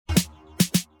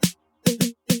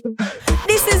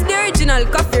This is the original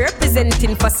coffee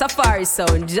representing for Safari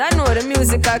Sound. I know the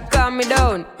music will calm me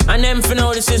down. And them for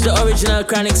now, this is the original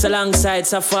Chronics alongside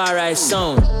Safari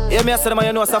Sound. Yeah, me I said, man,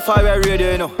 you know Safari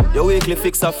Radio, you know. Your weekly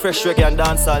fix of fresh reggae and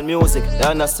dancehall music. You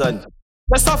understand?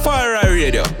 The Safari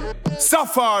Radio.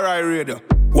 Safari Radio.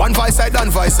 One voice side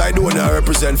and voice side owner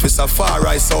represent for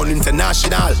Safari Sound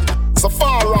International.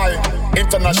 Safari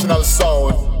International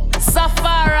Sound.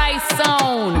 Safari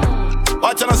Sound.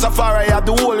 Watch on Safari, you have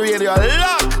the whole radio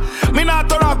lock. Me not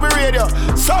turn off the radio.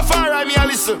 Safari, me a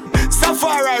listen.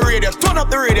 Safari Radio, turn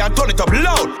up the radio and turn it up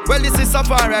loud. Well, this is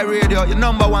Safari Radio, your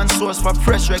number one source for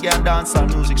fresh reggae and dancehall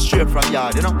music straight from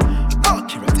yard, you know.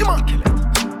 Immaculate.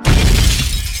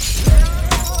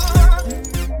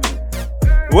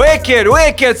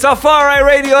 Wicked, Safari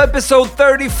Radio episode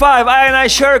 35. I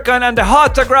Shurkan and the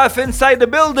Autograph inside the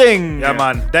building. Yeah,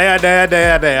 man.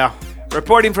 There.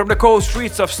 Reporting from the cold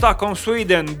streets of Stockholm,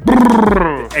 Sweden.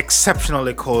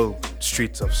 Exceptionally cold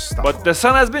streets of Stockholm. But the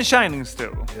sun has been shining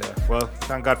still. Yeah, well,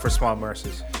 thank God for small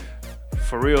mercies.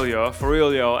 For real,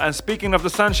 yo. And speaking of the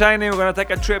sun shining, we're gonna take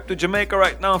a trip to Jamaica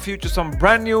right now and feature some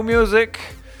brand new music.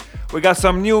 We got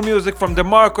some new music from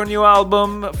DeMarco new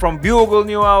album, from Bugle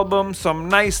new album, some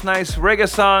nice reggae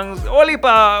songs.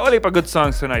 Olipa good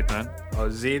songs tonight, man. Oh,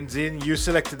 Zine, you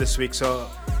selected this week, so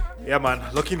yeah, man.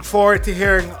 Looking forward to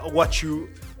hearing what you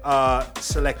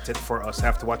selected for us. I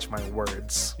have to watch my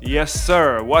words. Yes,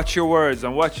 sir. Watch your words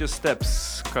and watch your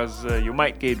steps, because you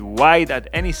might get wide at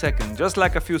any second, just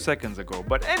like a few seconds ago.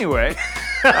 But anyway,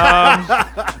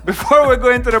 before we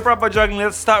go into the proper juggling,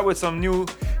 let's start with some new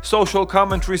social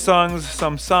commentary songs,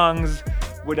 some songs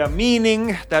with a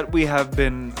meaning that we have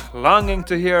been longing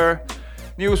to hear.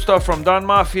 New stuff from Don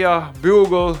Mafia,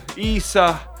 Bugle,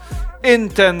 Isa,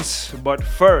 Intense. But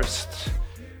first,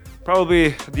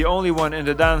 probably the only one in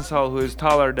the dancehall who is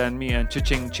taller than me and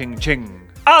ching.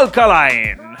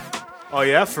 Alkaline! Oh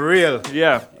yeah, for real?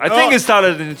 Yeah, I think it's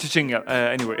taller than Chiching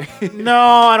anyway. No,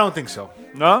 I don't think so.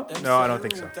 No? No, I don't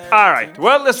think so. Alright,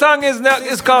 well, the song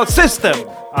is called System.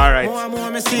 Alright,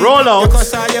 roll out.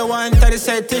 Because all you want to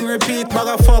say thing repeat,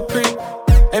 bugger fuckery.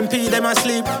 MP them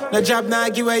asleep, the job now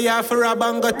give away ya for a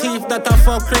bang of thief, that a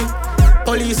fuckery.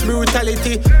 Police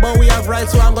brutality, but we have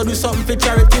rights, so I'm gonna do something for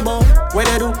charity, but what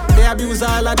they do, they abuse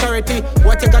all authority.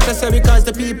 What you got to say because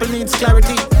the people needs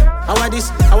clarity. How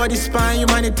this span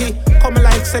humanity? Come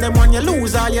like say them when you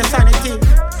lose all your sanity.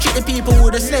 Treat the people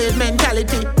with a slave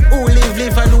mentality. Who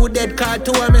live and who dead card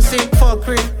to a messy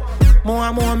fuckery.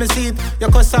 More me see it, you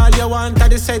cause all you want to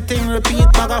the same thing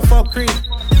repeat, bag of fuckery.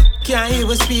 Can't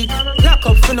even speak, lock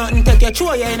up for nothing, take your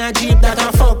throw you in a jeep, that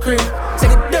a fuckery. Set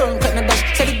it down, cut the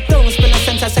dash, set it down, spin a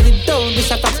sensor, set it down,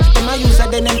 this a fact. Them a user,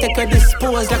 then them take a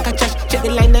dispose like a trash. Check the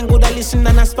line, then go to listen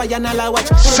and aspire and all I watch.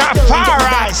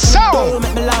 Safari Sound!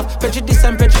 Make me laugh, prejudice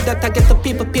and prejudice that I get the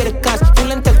people pay the cost.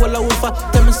 Full and take what I will for,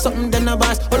 tell me something then a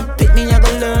boss. Or the pick me, I go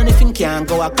learn if you can't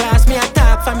go a class. Me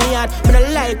attack for me heart, me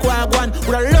I like what I want.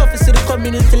 Would I love to see the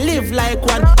community live like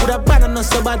one. Would I ban on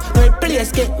so bad, no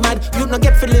place get mad. You no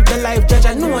get for live the life, judge,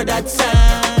 I know that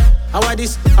sad. How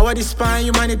this span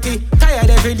humanity? Tired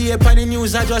every day upon the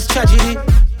news, I just tragedy.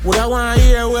 Would I want to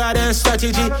hear where them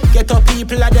strategy? Get up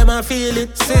people at them and feel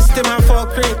it. System and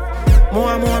fuckery.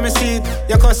 More me see it.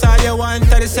 You cause all you want to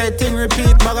the same thing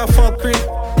repeat, bag of fuckery.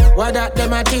 What that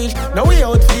them a teach? No way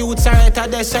out for the youths are right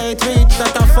at their side reach,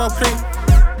 that a fuckery.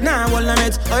 Nah, one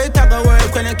limit. How you talk a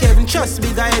work when you Kevin trust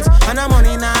big heads? And the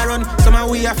money nah run, some of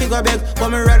we a figure beg. But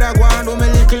me rather go and do me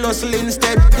little hustle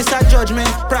instead. This a judgment,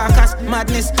 practice,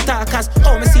 madness, talkers.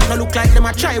 Oh, me see no look like them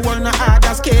a try one no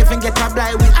harders. Kevin get a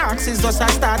blind with axes, just a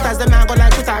starters. Them not go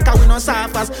like we talk, we no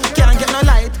suffers. Can't get no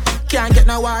light, can't get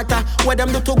no water. What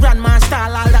them do to grandma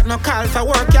style, all that no call for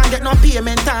work. Can't get no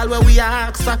payment all where we are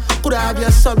asked for. Could have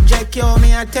your subject, yo,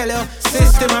 me I tell you.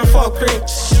 System and fuckery.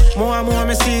 More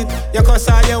me see it. You cause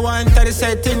all you want to the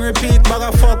same thing repeat, bag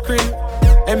of fuckery.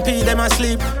 MP them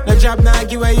asleep, the job now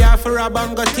give away ya for a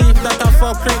bang of thief, that a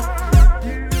fuckery.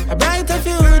 A brighter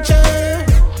future,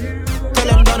 tell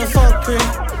them gonna fuckery.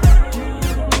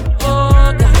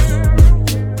 Oh,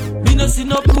 God. Me no see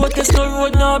no protest, no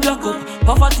road, no block up.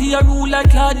 Poverty a rule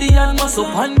like Claudia and Mass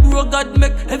up. And bro God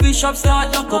make every shop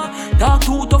start lock up. Talk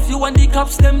too tough you and the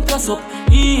cops them toss up.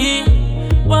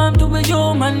 Want to be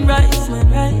human rights,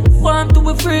 want to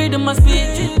be freedom of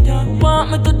speech.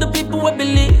 Want me to the people who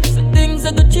believe so things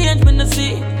are gonna change when I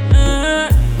see.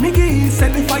 Nigga,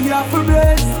 send the fire for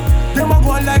brace. Them a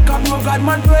go like a no God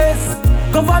man race.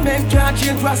 Government can't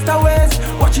change Rasta ways.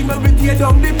 Watch him every day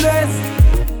down the place.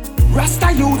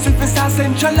 Rasta youths if it's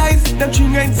centralized. Them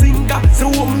ching and singer, so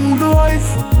who knows?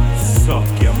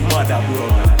 Suck your mother,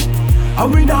 brother.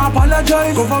 And we not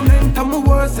apologize. Government are my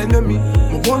worst enemy.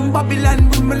 My one Babylon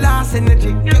with my last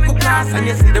energy. Take up class and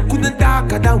you see them couldn't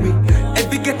darker than we.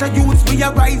 Every get a youth we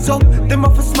a rise up. Them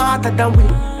are for smarter than we.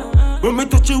 When we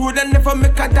touch the road and never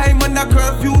make a dime on a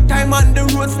curfew time on the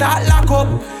road start lock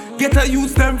up. Get a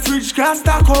use them fridge can't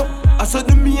stack up. I saw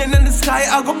the moon and the sky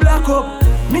I go black up.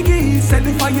 Nigga said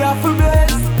the fire for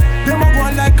best. Them a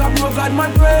go like a rogue on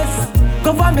my dress.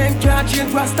 Government can't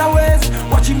change Rasta ways.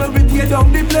 Watch him every day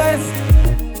down the place.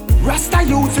 Rasta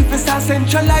youth if it's a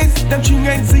centralized. Them ching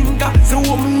and zinga so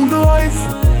what moon noise.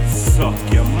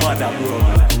 Suck your mother bro.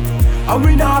 And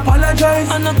we not apologize.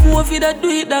 And a COVID that do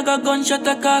it like a gunshot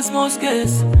a cause most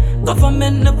case.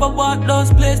 Government never walk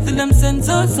those places till them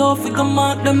sensors off. We can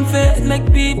mark them face.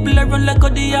 Make people run like a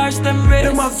DR stem race.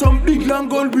 Them have some big long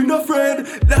gun, we no afraid.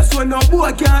 That's when a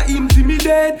boy can't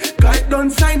intimidate. Kite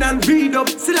done sign and read up.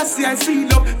 Still I see I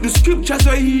seal up the scriptures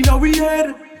where he know we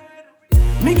head.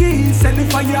 Nigga said the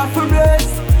fire for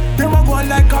race. Them a go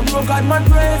like a broke on my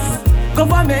dress.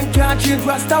 Government can't change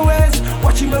Rasta ways.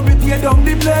 Watch him every day down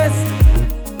the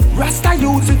place. Rasta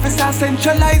youth if it's a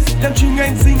centralized. Them ching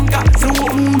and zinga so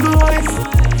what moon noise.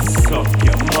 Suck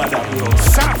your mother bro.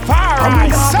 Safari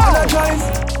apologize.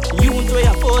 Youth way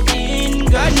a 14,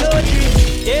 God no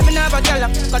dream. Even have a gal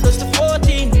up, cause just the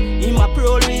 14. Him a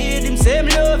pro with him same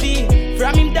lovey.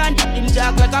 From him down, him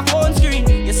talk like a phone screen.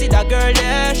 You see that girl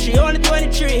there, she only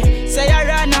 23. Say I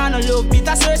ran on a love bit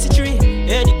of surgery.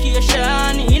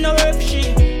 Education, he no work for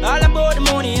she. All about the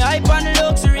money, hype and the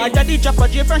luxury. I daddy drop a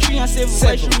J from 3 and 7.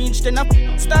 Why she reach 10 up,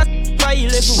 start by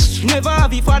 11. Never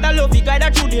have he father love, he guide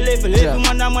her through the level. Every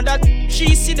man and mother,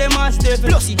 she see them as devil.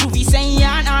 Plus he do be saying,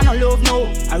 I no love no.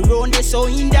 Around the so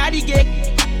in daddy get.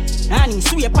 And he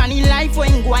sweep on his life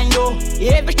when going low.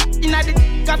 Every shit in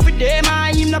the coffee them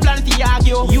and him no plan to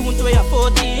argue. You want to wear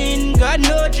 14, God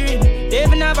no dream.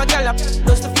 Even have a gal up,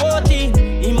 just the 14.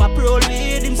 Him a pro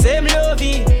with him same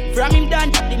lovey. From him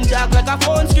down, him talk like a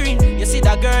phone screen. You see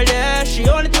that girl there, she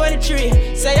only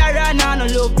 23. Say I ran on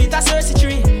a love bit of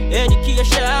surgery.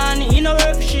 Education, he no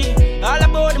work for she. All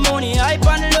about the money, hype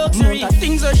and the luxury.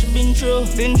 Things that she been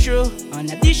through. And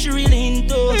this she really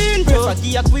into. Prefer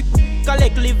give a quick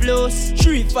collect live loss.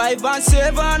 3, 5 and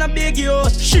 7 a big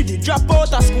youth. She did drop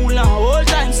out of school now, all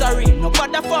time sorry. No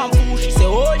bother farm food, she say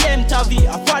all them tavi.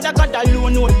 A father got a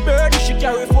loan, old bird, she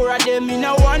carry 4 of them in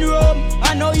a one room.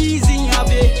 I know easy have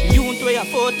it. You want to wear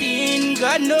 14,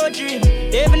 God no dream.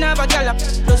 Even have a gal up,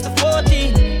 just the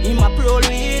 14. Him a pro with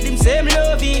him same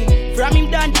lovey. From him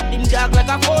down, him dark like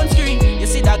a phone screen. You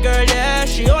see that girl there,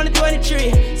 she only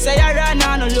 23. Say I ran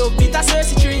on a love bit of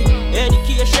surgery.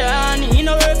 Education, he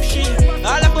no work for she.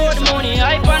 All about the money,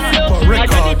 hype and love.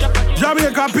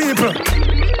 Jamaica people,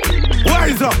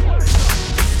 wise up.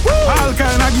 All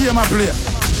kind of game I play.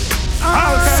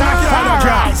 All kind of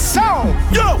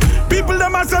game. Yo, people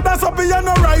them a say that's up here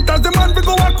no right. As the man we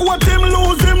go a quote him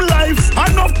lose him life.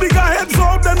 Enough bigger heads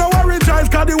up they no worry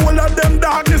child. Cause the whole of them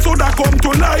darkness so that come to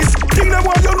light. Think them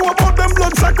what you know about them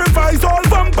blood sacrifice. All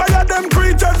vampire them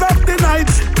creatures of the night.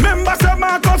 Remember say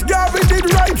Marcus Garvey did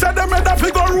right. So them head a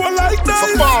figure roll like that.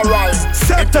 So far right.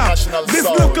 Set up. This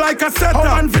look like a setup.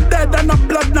 Man for dead and the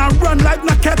blood now run like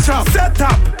no ketchup. Set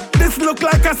up. This look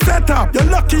like a setup. You're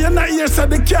lucky you're not here so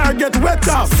the car get wet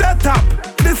up. Set up.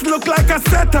 This look like a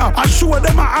setup. I show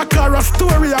them a hacker, a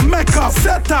story, a makeup.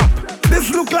 Set up. This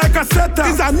look like a setup.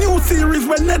 It's a new series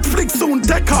when Netflix soon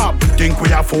take up. Think we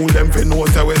a fool them for know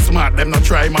say we smart. Them not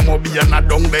try mama be and not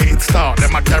down there it start.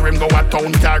 Them a carry him go a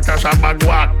town car crash a bag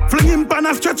walk. Fling him pan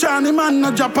a stretch and him and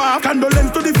no drop off.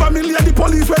 Condolence to the family and the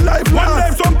police when life one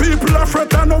day some people are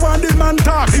fret and no one the man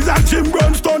talk. It's a Jim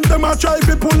Brown stunt them a try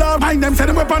to pull off. Mind them say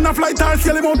them up on a flight or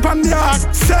scale him out pan the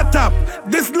ark. Set up.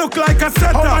 This look like a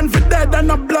setup. Man for dead and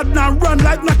the blood now run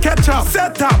like no ketchup.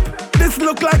 Set up. This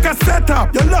look like a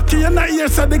setup. You're lucky you're not here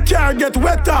so the car get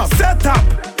wet up. Set up.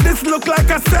 This look like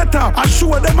a setup. I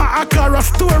show them a hacker, a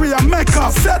story, a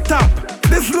makeup. Set up.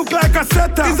 This look like a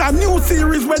setup. It's a new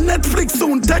series when Netflix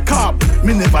soon take up.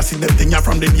 Me never see them thing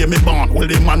from the day me born. Well,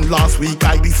 the man last week,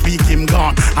 I this week him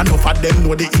gone. Enough of them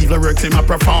know the evil works him a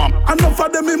perform. Enough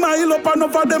of them him a heal up,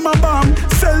 enough of them a bomb.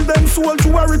 Sell them soul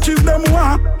to a riches them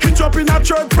want. Hitch up in a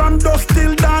church from dusk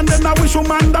till dawn. Then I wish a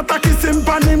man that a kiss him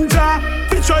pan him jaw.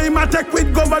 Picture him a take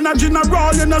with Governor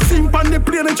General. You know simp on the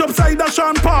plane, it's upside the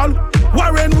Sean Paul.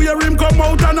 Warren where him come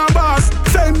out and a boss.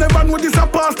 Same never know this a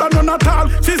past and none at all.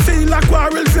 She see like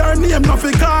quarrels, her name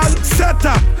nothing call. Set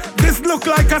up, this look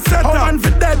like a setup. Oh, and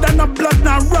for dead and the blood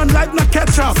now run like no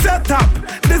ketchup. Set up,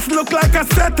 this look like a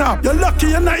setup. You're lucky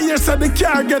you're not here so the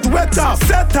car get wet up.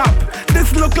 Set up,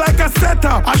 this look like a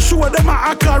setup. I show them a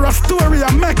act or a story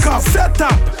and make up. Set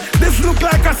up, this look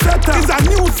like a setup. It's a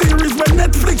new series when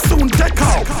Netflix soon take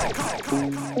out.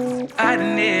 At the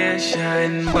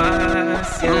nation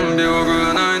boss, the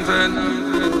over anointed.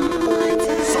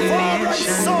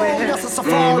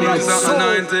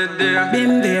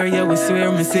 Been there, yeah, we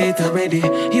swear me say it already.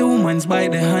 Humans by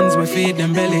the hands, we feed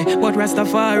them belly. But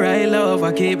Rastafari love,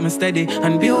 I keep me steady.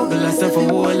 And bugle us for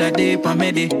whole a day per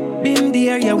medi. Been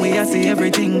there, yeah, we I see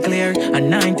everything clear.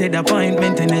 Anointed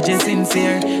appointment, energy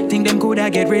sincere. Think them coulda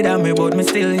get rid of me, but me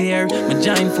still here. Me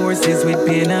join forces with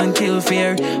pain and kill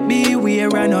fear. Beware,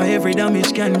 I know every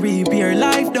damage can repair.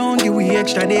 Life don't give we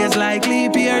extra days like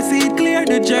leap year. See it clear,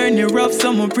 the journey rough,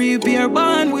 someone prepare.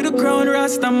 Born with a crown,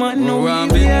 Rasta man, no I've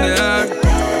been there.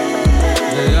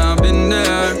 Yeah, I've been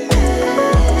there.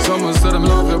 Someone said I'm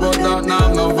love you, but that now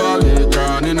I'm no valley.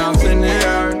 Drowning in thin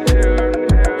air.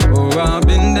 Oh, I've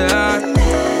been there.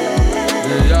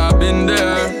 Yeah, I've been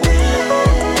there.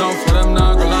 Now for them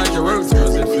now go like your words,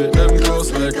 cause it fit them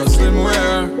close like a slim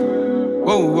wear.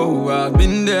 Oh, I've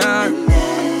been there.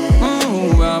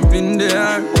 Oh, I've been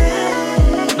there.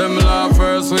 Them laugh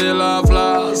first, we laugh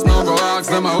last. Now go ask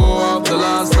them who up the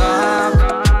last time.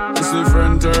 You see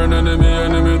friend turn enemy,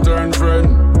 enemy turn friend,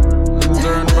 and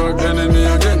turn back enemy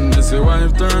again. You see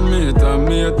wife turn mate, and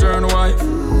mate turn wife,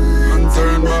 and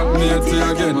turn back mate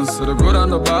again. You see the good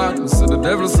and the bad, you see the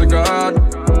devil, see God.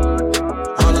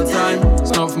 All the time,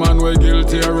 enough man we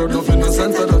guilty, I wrote up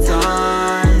innocent at the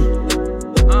time.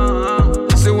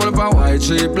 See one about white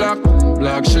sheep black,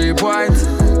 black sheep white.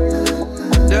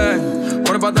 Yeah.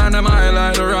 What about time them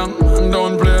highlight the wrong and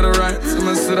don't play the right? So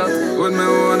I see that with my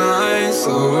own eyes.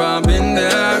 So I've been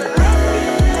there.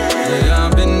 Yeah,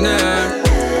 I've been there.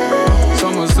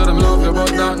 Someone said I'm love you,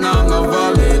 but that now I'm no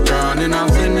valley. Drowning in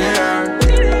thin air.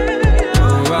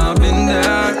 Oh, I've been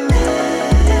there.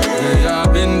 Yeah,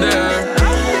 I've been there.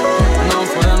 Now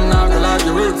for them knock like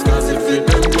your roots, cause it fit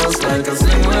them close like a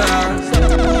sling wear.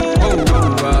 Oh,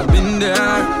 I've been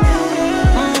there.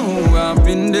 Oh, I've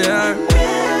been there.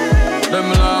 Them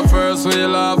laugh first, we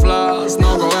laugh last.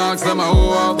 Now go ask them who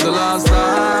up the last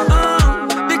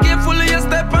time. Be careful you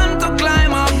step on to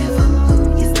climb up.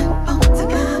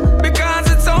 Because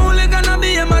it's only gonna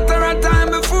be a matter of time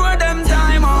before them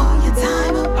time up.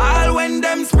 All when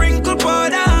them sprinkle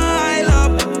powder oil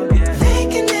up. They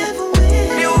can never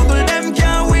win. Bugle them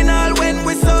can't win all when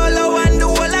we solo and the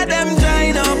whole of them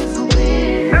join up.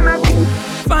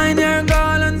 Find your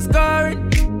goal and score it.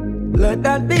 Let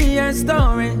that be your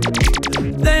story.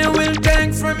 They will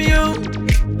take from you.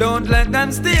 Don't let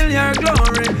them steal your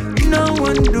glory. No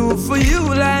one do for you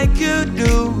like you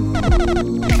do.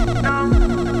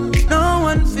 No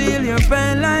one feel your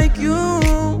pain like you.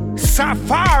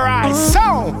 Safari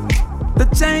sound. The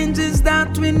changes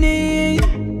that we need,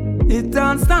 it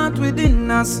all start within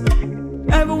us.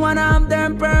 Everyone have their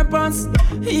purpose,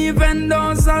 even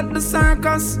those at the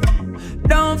circus.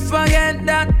 Don't forget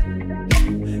that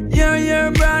you're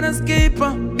your brother's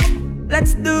keeper.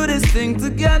 Let's do this thing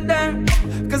together,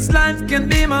 cause life can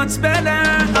be much better.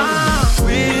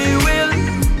 We will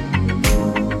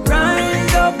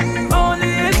rise up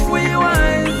only if we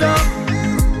wise up.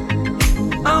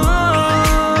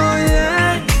 Oh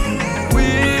yeah, we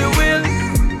will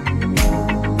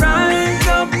rise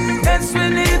up. Yes, we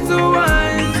need to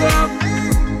wise up.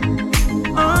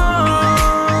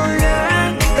 Oh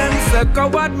yeah. Them say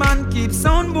coward man keeps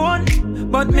on born,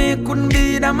 but me couldn't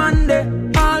be the man there.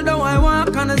 Although I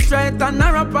walk on a straight and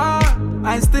narrow path,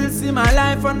 I still see my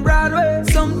life on Broadway.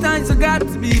 Sometimes you got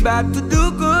to be bad to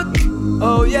do good.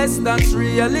 Oh yes, that's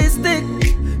realistic.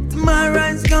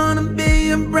 Tomorrow's gonna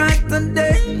be a brighter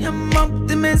day. I'm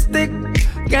optimistic.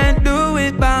 Can't do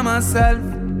it by myself.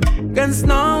 Against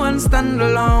no one stand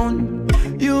alone.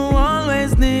 You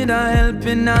always need a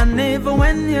helping hand, even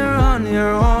when you're on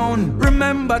your own.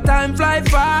 Remember, time fly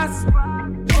fast.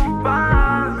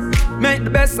 Make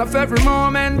the best of every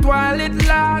moment while it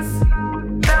lasts.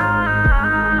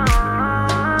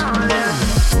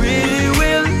 We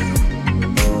will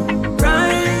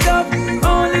rise up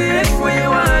only if we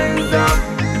wise up.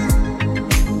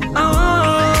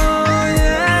 Oh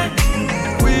yeah,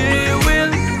 we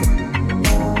will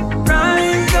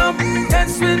rise up.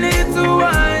 Yes, we need to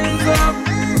wise up.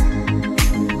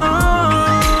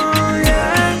 Oh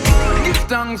yeah. Give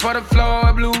thanks for the flow.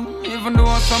 flower blue. Even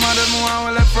though some of them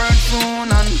want to burn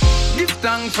soon. And give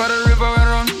thanks for the river we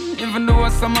run. Even though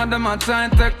some of them are trying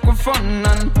to take with fun.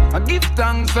 And I give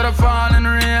thanks for the falling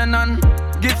rain. And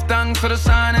give thanks for the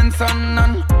shining sun.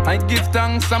 And I give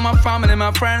thanks to my family,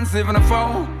 my friends, even a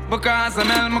foe. Because I'm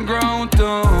help me grow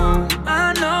too.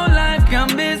 I know life can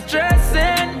be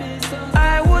stressing.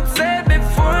 I would say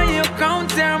before you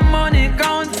count your money,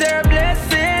 count your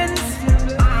blessings.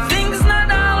 Things not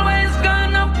always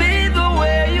gonna be the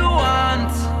way you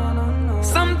want.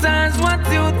 Sometimes what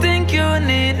you think you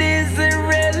need is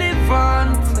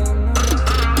irrelevant.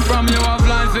 From you of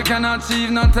life you can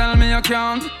achieve, not tell me you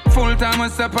can't. Full time we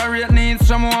separate needs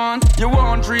from want. You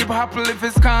won't reap happily if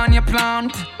it's can you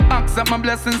plant. Accept my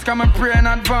blessings, come and pray in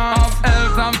advance. Of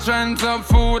health, of strength, of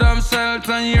food, of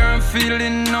shelter, you're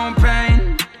feeling no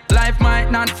pain. Life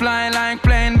might not fly like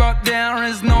plane, but there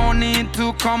is no need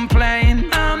to complain.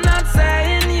 I'm not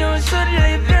saying you should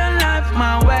live your life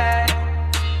my way,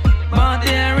 but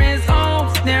there is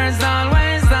hope, there's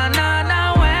always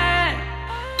another way.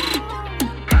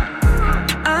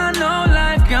 I know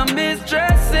life can be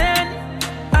stressing.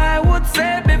 I would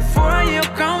say before you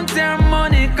count your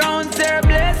money, count your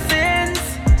blessings.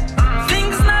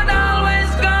 Things not always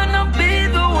gonna be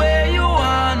the way you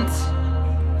want.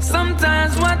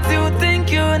 Sometimes what you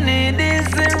think you need is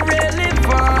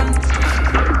irrelevant.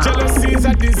 Jealousy is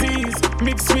a disease,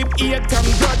 mixed with hate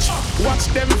and grudge. Watch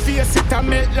them face it and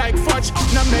melt like fudge.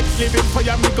 Now make living for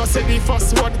ya, me go say the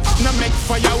first word. Now make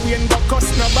fire win, but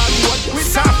cost no bad word. We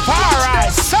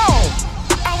Safari, so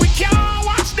and we can't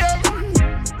watch them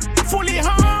fully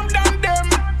harmed on them,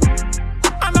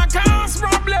 and I cause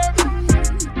problem.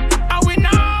 And we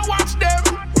now watch them,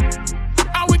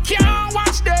 and we can't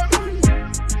watch them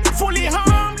fully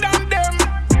harmed on them,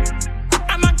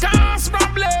 and I cause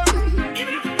problem.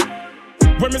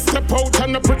 When me step out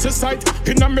on the pretty side,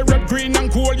 in a me red, green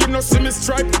and gold, you know see me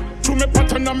stripe. Through me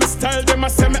pattern and me style, them a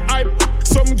say me hype.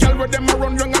 Some girl with them a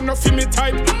run long and no feel me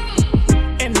type.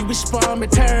 Any wish for me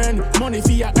turn, money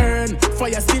for you earn,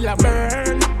 fire still a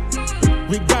burn.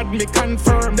 We got me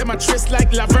confirm, them a trace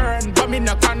like Laverne, but me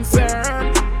no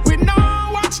concern. We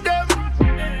now watch them,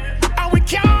 and we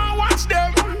can't watch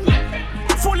them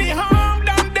fully harmed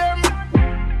on them,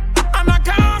 and I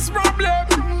cause problem.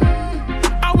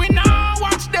 And we now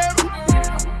watch them,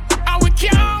 and we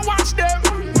can't watch them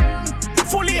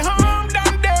fully harmed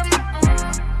on them,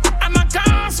 and I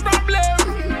cause problem.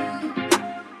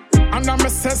 And I'm a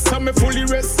so me fully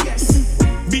rest. Yes.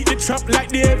 Beat the trap like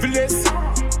the heaviest.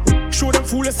 Show them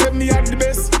fool, say me at the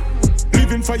best.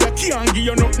 Living for you can't give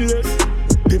you nothing less.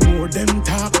 The more them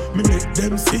talk, me make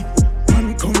them see.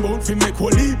 Man come out fi make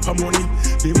whole heap of money.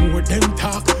 The more them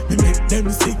talk, me make them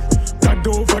see. God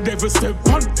over devil step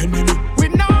on enemy. We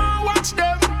now watch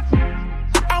them,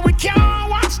 and we can't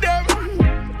watch them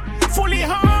fully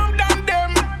harmed on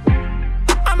them,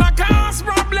 and I cause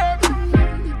problem.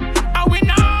 And we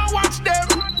now watch them,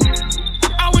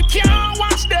 and we can't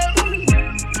watch them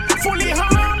fully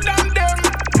harmed on them,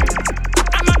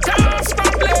 and I cause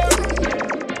problem.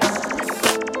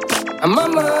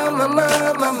 Mama,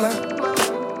 mama, mama,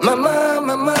 mama,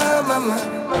 mama, mama.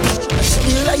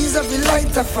 The rise of the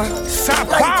light of a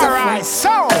Safari,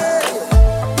 so.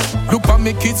 Look at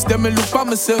me kids, then me look at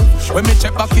myself. When me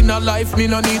check back in her life, me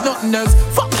no need nothing else.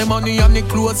 Fuck the money and the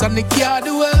clothes and the car,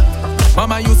 the wealth.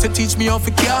 Mama used to teach me how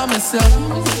to care myself.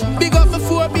 Big up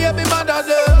before baby mother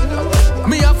them.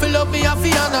 Me have to love, me have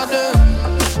to honor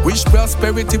them. Wish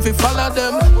prosperity if you follow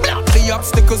them. Block the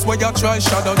obstacles where you try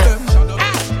shadow them.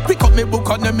 Pick up me book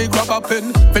and then me grab a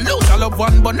pen. Me lose a loved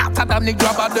one, but not than me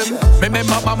grab a them. Me make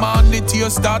my mama and the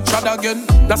tears start trod again.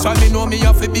 That's why me know me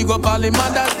have to big up all the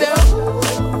mothers them.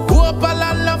 Hope all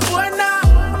I love for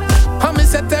now. And me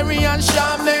say Terry and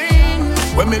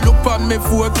Charmaine. When me look on me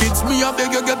 4 kids, me a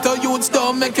beg you get a youths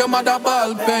down, make your mother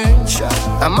ball pain.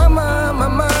 Mama, mama,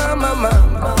 mama,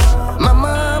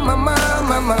 mama, mama,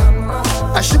 mama.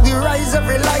 I should be rise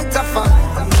every light of her.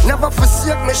 Never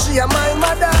forsake me, she a my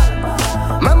mother.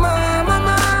 Mama,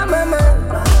 mama, mama,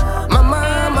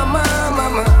 mama, mama,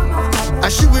 mama. I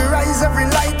should be rise every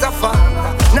light of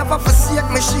her. Never forsake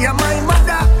me, she a my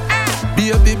mother.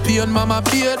 Baby pain, mama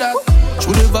fear that.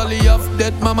 Through the valley of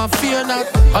death, mama fear not.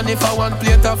 And if I want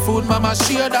plate of food, mama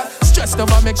share that. Stress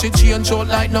never make she change out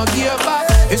like no gear back.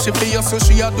 If she pay us, so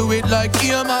she a do it like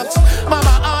earmarks. Mama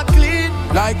heart clean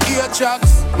like ear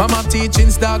tracks. Mama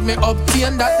teachings dog me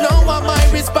obtain that. Now my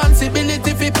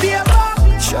responsibility fi pay back.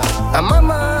 Mama,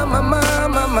 mama,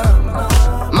 mama,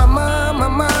 mama,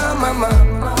 mama, mama.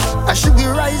 I should be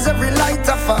rise every light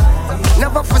of her.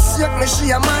 Never forsake me, she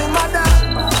a my mother.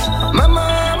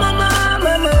 Mama, mama,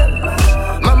 mama,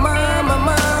 mama,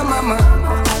 mama, mama.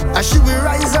 And she will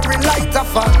rise every light of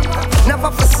her. Never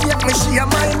forsake me, she a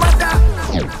my mother.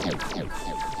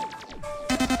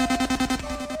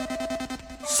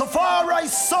 So far I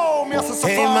saw me, so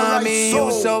hey mommy,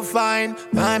 you so fine.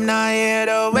 I'm not here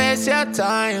to waste your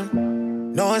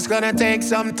time. No, it's gonna take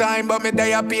some time, but me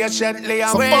there patiently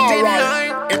and wait in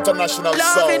line. International love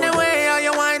sound. in the way how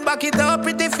you wind back it up,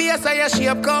 pretty face how your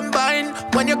shape combine.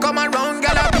 When you come around,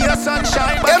 girl, I'll be your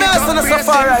sunshine. Back it up,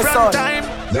 racing from time.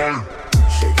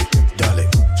 Shake it, darling,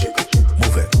 shake it,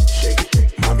 move it, shake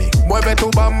it, mommy. Mueve tu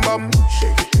bam bam,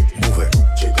 shake it, move it,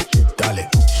 shake it, darling,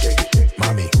 shake it,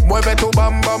 mommy. Mueve tu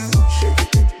bam bam,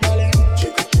 shake it, darling,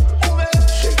 shake it, move it,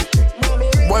 shake it, mommy.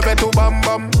 Mueve tu bam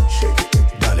bam, shake it.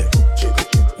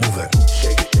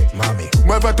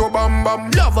 Mueve tu bam bam.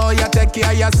 Love how you take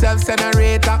care of yourself,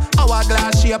 generator.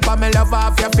 Hourglass shape and me love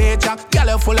off your feature. Girl,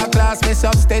 you full of class, me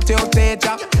substitute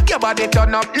teacher. Your body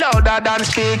turn up louder than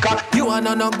speaker. You are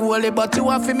no goalie, but you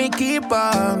are for me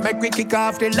keeper. Make me kick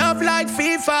off the love like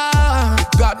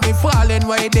FIFA. Got me falling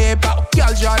way deeper.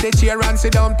 Girl, draw the chair and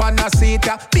sit down on the seat.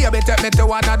 Baby, take me to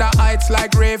another heights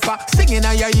like Rafa. Singing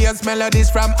on your ears melodies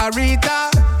from Aretha.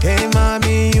 Hey,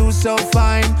 mommy, you so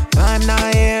fine. I'm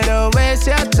not here to waste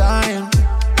your time.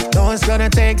 No, it's gonna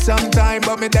take some time,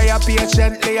 but me there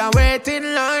patiently and wait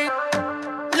in line.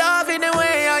 Love in the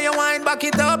way how you wind back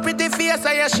it up, pretty face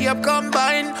how your shape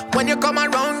combine. When you come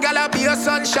around, girl, I'll be your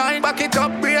sunshine. Back it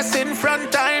up, brace in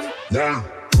front time. Yeah.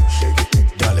 Shake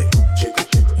it, darling, shake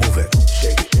it, move it,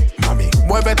 shake it, mommy.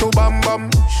 Mueve tu bam bam,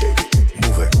 shake it,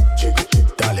 move it, shake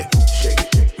it, darling,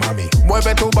 shake it, mommy.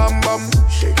 Mueve tu bam bam,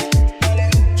 shake it,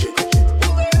 darling, shake it,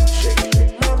 move it, shake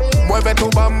it, mommy. Mueve tu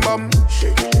bam bam,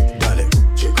 shake it.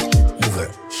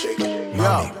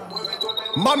 Yeah.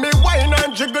 Mommy wine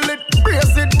and jiggle it,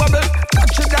 brace it, bubble.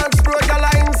 Touch it dance, bro, girl,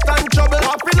 I instant trouble.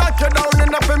 I feel like you down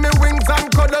enough in me wings and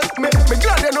cuddle. Me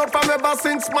glad you know from ever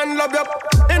since man love you.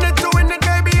 In it to win it,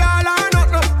 baby, all or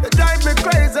nothing. You drive me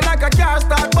crazy like a car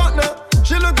start button.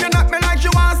 She looking at me like she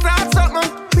wants to start something.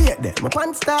 Wait there, my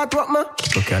pants start what, man?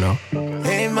 Okay, now.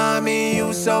 Hey, mommy,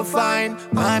 you so fine.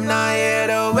 I'm not here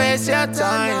to waste your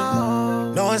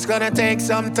time. No, it's gonna take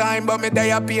some time, but me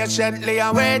there patiently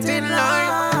and wait in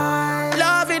line.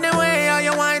 Love in the way how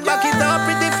you wind back it up,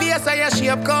 pretty face how your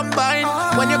shape combine.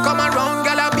 When you come around,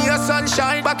 girl, I'll be your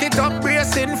sunshine. Back it up,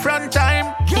 brace in front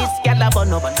time. This gal a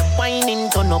bun up, whining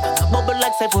turn up, bubble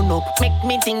like 7 up, make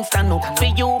me things stand up. For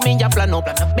you, me a plan up,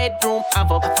 bedroom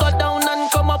have up. Go down and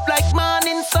come up like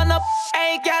morning sun up.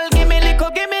 Hey, gal, give me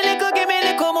little, give me little, give me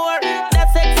little more. That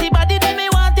sexy body, that me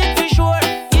want it for sure.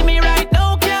 Give me right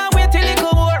now, can't wait till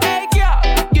little more. Hey, gal,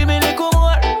 give me little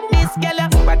more. This gal a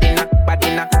body na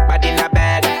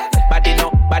bad, body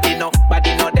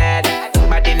no dead,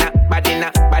 body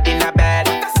na bad,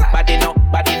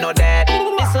 body no dead.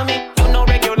 Listen me, you know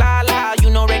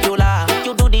regular,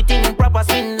 you do the thing proper,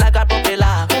 spin like a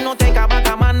propeller. You know take a back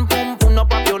a man, boom, no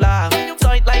popular.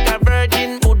 So it like a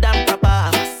virgin, good and proper.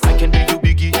 I can do you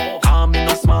biggie, calm me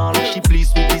no small. She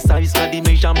pleased with the size, got the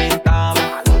measurement tall.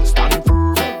 Stand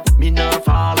firm, me no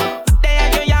fall.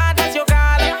 There you yard as you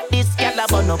call. This gal a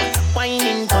bun up,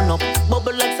 whining turn up,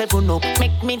 bubble like 7 up,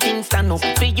 make me things stand up.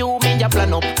 For you, me a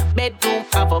plan up, bedroom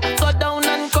have up. Go down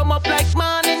and come up like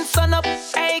morning sun up.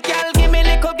 Hey, gal, give me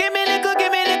little, give me little,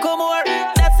 give me little more.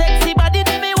 That sexy body,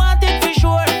 that me want it for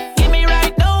sure. Give me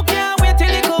right now, can't wait till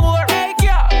little more. Hey,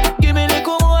 gal, give me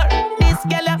little more. This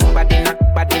gal, body na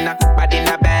bad, body no dead, body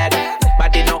na bad,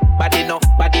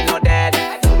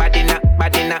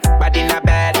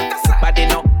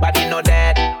 body no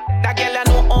dead. That gal I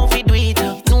know how fi do it,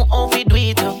 know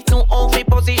how fi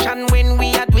position when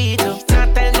we a do it.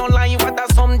 Not tell no lie, what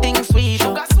a something sweet.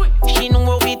 She know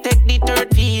how we take the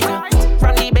 3rd feet.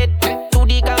 From the bed to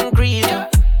the concrete.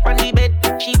 From the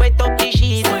bed, she wet up the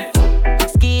sheet.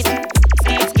 Skeet.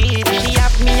 She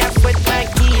have me a sweat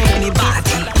like heat. Me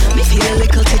body, me feel a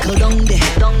little tickle down there.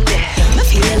 Me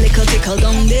feel a little tickle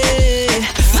down there.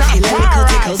 Me feel a little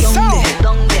tickle down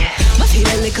there. Me feel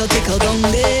a little tickle down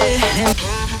there.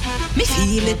 Me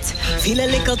feel a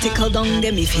little tickle down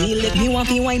there. Me feel it, me want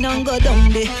to wine and go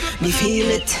down there. Me feel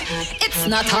it, it's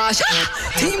Natasha,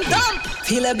 Team Dump.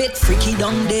 Feel a bit freaky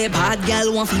down there. Bad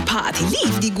gal want to party.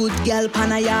 Leave the good gal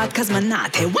pan a yard, cause man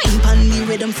naughty. Wine pan the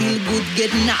rhythm, feel good,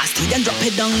 get nasty. Then drop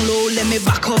it down low, let me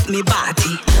back up me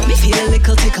body. Me feel a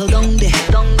little tickle down there.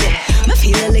 Me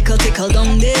feel a little tickle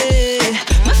down there.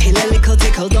 Me feel a little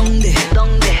tickle down there.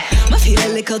 Me feel a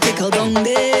little tickle down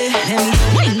there. Let me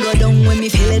wine go down when me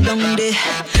feel it down there.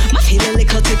 Me feel a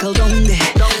little tickle down there.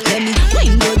 Let me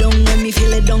wine go down when me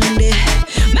feel it down there.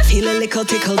 Me feel a little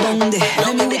tickle down there.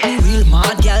 Let me with me real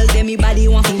mad gal, then me body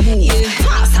want to move.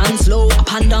 Fast and slow,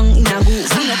 up and down in a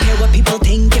groove. I don't care what people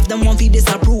think, if them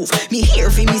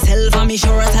myself and me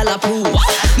sure I tell approve.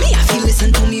 Me have to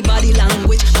listen to me body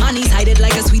language. Man is hided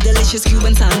like a sweet delicious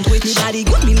Cuban sandwich. Me body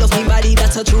good, me love me body,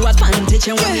 that's a true advantage.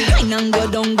 And when me wine and go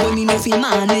down, boy, me know fi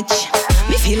manage.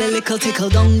 Me feel a little tickle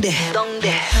down there.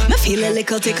 Me feel a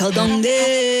little tickle down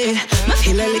there. Me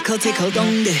feel a little tickle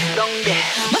down there.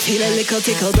 Me feel a little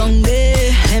tickle down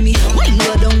there. Let me wine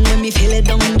go down when me feel it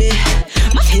down there.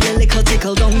 Me feel a little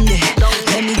tickle down there.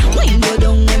 Let me wine go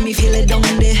down when me feel it down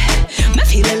there. Me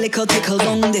feel a little tickle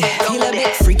down there. Feel a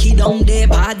bit freaky down there.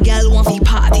 Bad gal want fi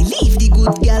party. Leave the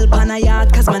good gal pan a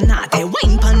yard 'cause man naughty.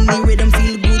 Wine pan the rhythm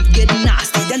feel good, get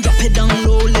nasty. Then drop it down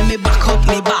low, let me back up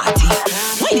me body.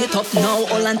 Wine it up now,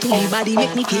 all onto me body.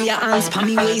 Make me feel your hands pa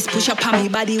me waist. Push up on me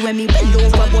body when me bend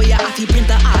over, boy. You have to print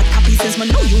the hard copy. Since man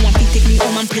know you want to take me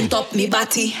home and print up me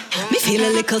body. Me feel a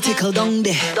little tickle down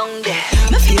there.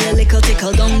 Me feel a little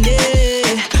tickle down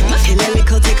there. Me feel a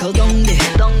little tickle down there.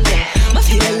 Me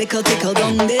feel a little tickle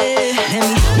down there. Let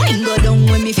me wine go down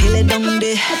when me feel it down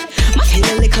there. Me feel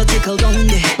a little tickle down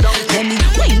there. Let me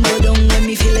wine go down when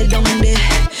me feel it down there.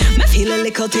 Me feel a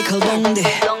little tickle down there.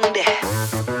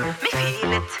 Me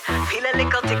feel it, feel a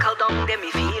little tickle down there.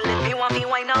 Me feel it, me want me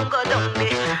wine and go down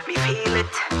there. Me feel it,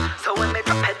 so when me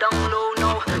drop it down low,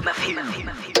 no, me feel it.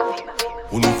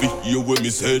 Who fi hear what me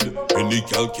said? Any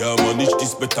gal can manage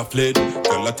this better fled.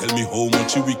 Girl a tell me how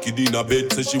much she wicked in a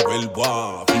bed. Say she well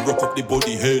wow, fi rock up the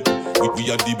body head. We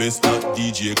are the best at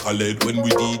DJ Khaled. When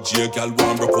we DJ, gal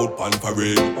want rock out pan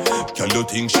parade. Gal you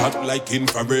think shot like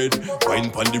infrared. Wine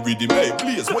pan the rhythm, hey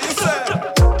please, what you say?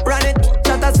 Run it,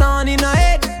 shut a sound in a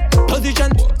head.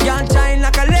 Position, can't shine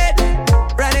like a lead.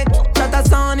 Run it, shut a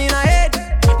sound in a head.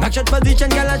 Back shot position,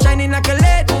 gal a shining like a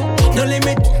lead. No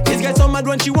limit, this girl so mad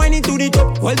when she whining to the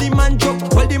top. While the man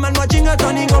jump, while the man watching her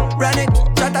turning up. Run it,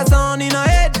 shut a sound in a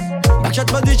head. Back shot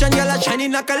position, gal a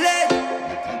shining like a lead.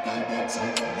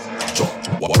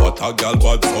 What a gal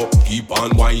bad so keep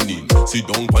on whining. Sit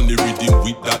down on the rhythm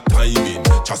with that timing.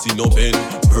 Chassis no bend,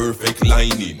 perfect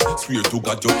lining. Swear to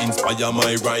God you inspire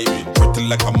my rhyming. Pretty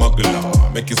like a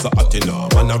muggler, make it so Athena.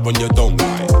 Man I run you down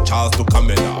like Charles to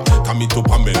Camilla, Cammy to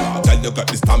Pamela. Girl you got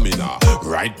the stamina.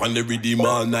 Ride on the rhythm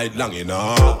all night long, you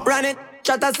know. Run it,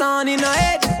 shut a sound in a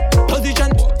head.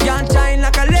 Position, can't shine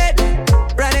like a lead.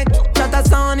 Run it, shut a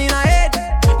sound in a head.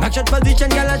 Back shot position,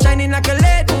 girl a shining like a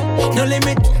lead. No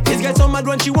limit, this girl so mad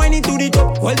when she whining to the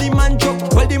top. While the man jump,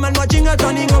 while the man watching her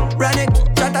turning up. Run it,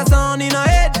 shut a sound in her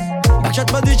head. Back shot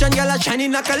position, girl a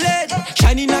shining like a lead.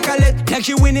 Shining like a lead, like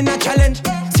she winning a challenge.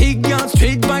 Sick girl,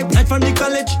 straight vibe, night from the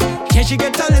college. Yeah, she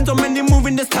get talent, so many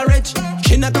moving the storage.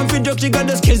 She not come for drugs, she got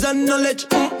the skills and knowledge.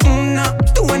 Nah,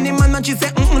 to any man, she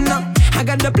say nah. I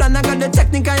got the plan, I got the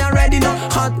technique, I already know.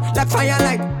 Hot like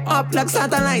firelight, up like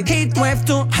satellite. Heat wave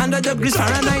 200 degrees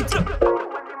Fahrenheit.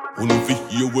 Who fi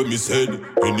hear what me said?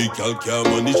 Any gal can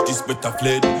manage this better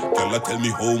fled. Gal a tell me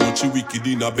how much she wicked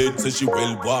in a bed. Say she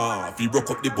well wow, fi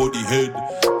rock up the body head.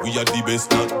 We are the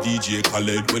best at DJ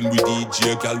Khaled. When we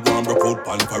DJ, gal want rock out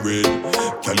pan parade.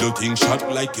 Gal you think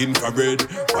shot like infrared.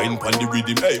 Wine pan the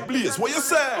rhythm, hey please, what you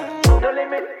say? No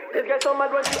limit, this girl so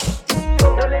mad when she.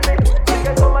 No limit, this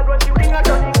girl so mad when she ring a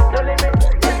turning. No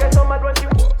limit, this girl so mad when she.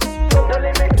 No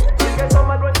limit, this girl so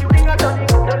mad when she ring a turning.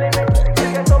 No limit,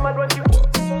 this girl so mad when she.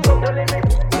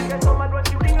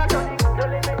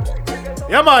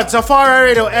 Yeah man, Safari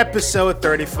Radio episode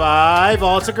 35,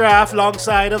 autograph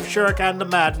alongside of Shirk and the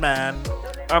Madman.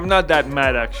 I'm not that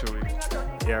mad actually.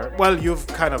 Yeah, well you've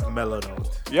kind of mellowed out.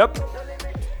 Yep.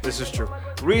 This is true.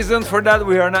 Reasons for that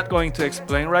we are not going to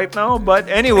explain right now, but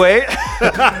anyway,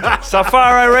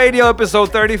 Safari Radio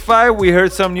episode 35, we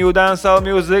heard some new dancehall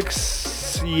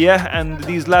musics, yeah, and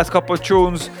these last couple of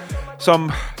tunes,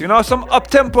 some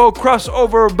up-tempo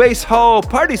crossover bass hall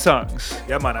party songs.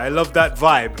 Yeah man, I love that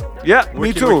vibe. Yeah,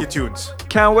 me too. Wicked tunes.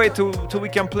 Can't wait till we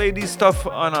can play these stuff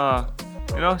on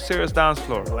a serious dance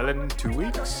floor. Well, in 2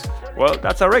 weeks. Well,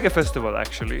 that's a reggae festival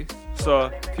actually.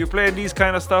 So if you play these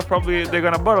kind of stuff, probably they're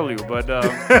gonna bottle you. But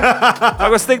I'm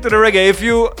gonna stick to the reggae. If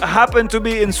you happen to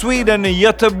be in Sweden,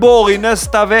 Göteborg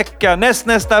nästa vecka,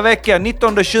 nästa vecka,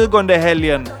 19-20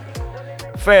 helgen.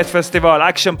 Fet Festival,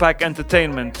 Action Pack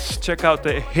Entertainment. Check out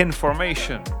the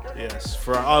information. Yes,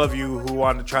 for all of you who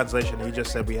want the translation, he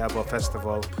just said we have a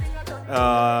festival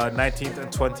 19th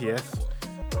and 20th.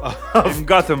 In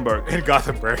Gothenburg. In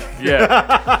Gothenburg.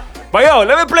 Yeah. But yo,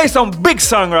 let me play some big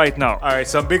song right now. Alright,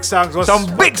 some big songs.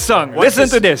 Big song. Listen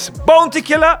to this. Bounty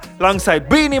Killer, alongside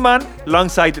Beanie Man,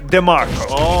 alongside DeMarco.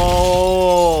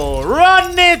 Oh,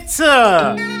 run it!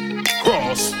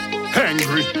 Cross,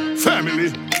 Angry,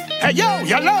 Family. Hey yo,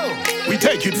 yellow. We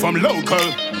take it from local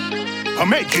and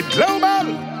make it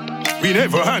global. We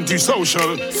never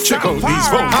anti-social. Check out these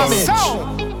vocals.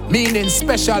 meaning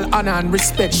special honor and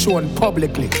respect shown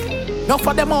publicly. Now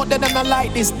for them out there, them not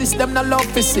like this them not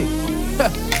love to see.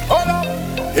 Hold up.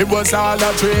 It was all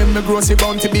a dream, me grossy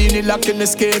bounty beanie locked in the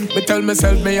skin. Me tell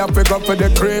myself me have to go for the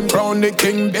cream. Crown the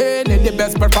king, Benny, the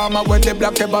best performer with the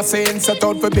black ever seen. Set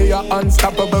out for be a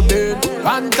unstoppable beat.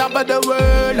 On top of the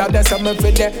world, I there's something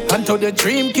for there. And to the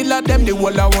dream killer, them the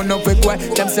whole I wanna pick way.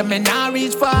 Them say me nah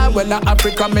reach far, well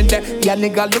Africa me there. Yeah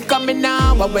nigga look at me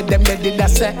now, what with them they did I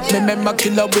say. Me remember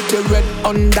killer with the red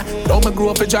under. Don't me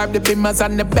grow up to drive the Beamers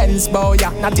and the Benz boy,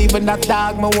 yeah. Not even that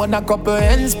dog, me want a couple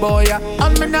ends boy, yeah.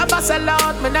 And me never sell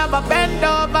out, me never bend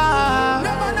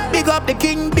over. Big up the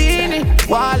King Beanie,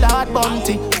 Wallard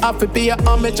Bounty. I fi pay a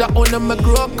homage, I own me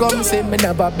grow come. Say me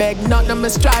never beg, nothing me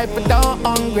strive for, don't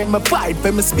hungry. Me fight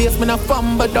for me space, me not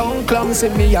fumble, don't clumsy.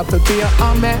 Me have to pay a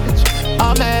homage,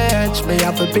 homage. Me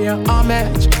have to pay a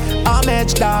homage,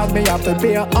 homage dog. Me have to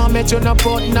pay a homage. You no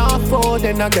put no food,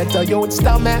 then I get a youth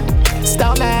stomach.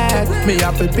 Me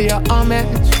have to pay a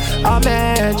homage,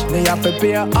 homage. Me have to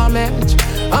pay a homage,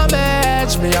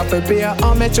 homage. Me have to pay a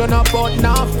homage. You no put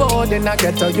no food, then I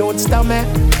get a youth stomach.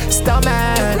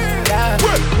 Yeah.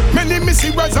 Well, many missy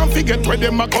rise and forget where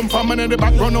them a come from. And in the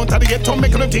background out of the ghetto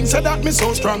make them think say that me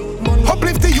so strong.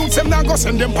 Uplift the youths, them now go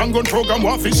send them pan gun program.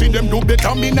 Want to see them do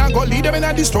better, me now go lead them in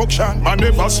a destruction. Man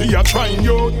never see a trying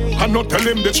youth and not tell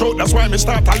him the truth. That's why me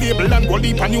start a label and go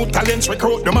leap a new talents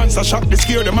recruit. The man's a shock, the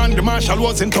scare, the man, the marshal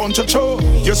was in town to show.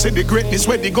 You see the greatness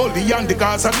where the Goldie and the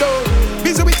Gaza do.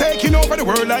 Busy we taking over the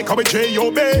world like how we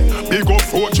J.O.B. Big up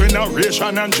 4th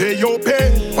generation and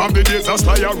J.O.P. From the days of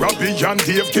Slayer, Robbie and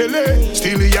Dave Kelly.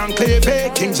 Steely and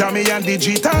Cleve, King Jammy and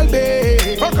Digital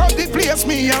Bay. Fuck up the place,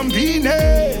 me and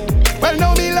Beanie. Well,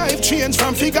 now me life changed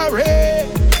from Figure Eight.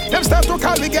 Them start to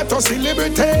call the ghetto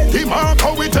celebrity. The mark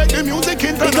how we take the music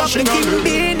international. Big up the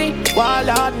King Beanie,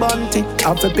 Wallard Bounty.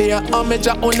 I fi pay a homage,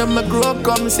 I own me grow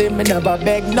come. Say me never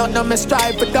beg, nothing me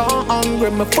strive for, don't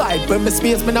hungry. Me fight for me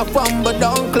space, me not fumble,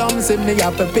 don't clumsy. Me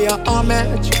have to pay a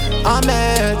homage,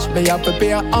 homage. Me have to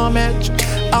pay a homage,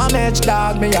 homage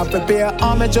dog. Me have to pay a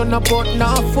homage. You no put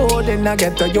no food in I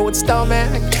get a youth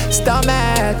stomach.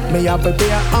 Me have to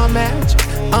pay a homage,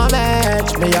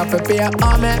 homage. Me have to pay a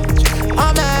homage,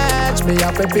 homage. Me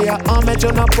have to pay a homage.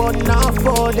 You no put no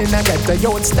food in I get a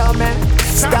youth stomach.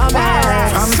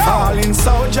 I'm falling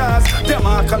soldiers, them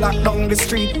a collect down the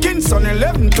street. Kingston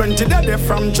 1120, they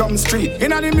from Jump Street. In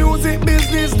the music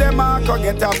business, them a go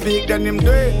get a peak, then him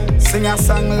do it. Sing a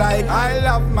song like I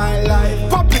love my life.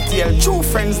 Puppet tail, true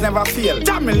friends never fail.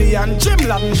 Tamily and Jim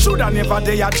Latin shoulda never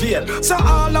dey a jail. So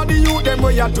all of the youth them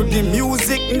where you do the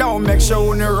music now, make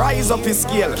sure you rise up his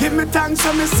scale. Give me thanks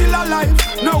for me still alive.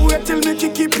 Now wait till me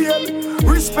kick it pale.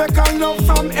 Respect and love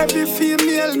from every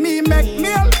female. Me make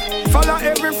meal. Follow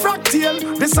every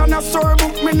fractal. This on a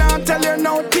storybook, me not tell you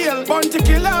no tale. Bounty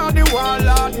killer, the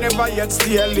warlord never yet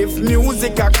steal. If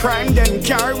music a crime, then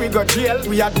carry we go jail.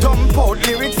 We are dump out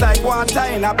lyrics like water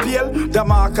in a pail. The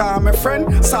marker, my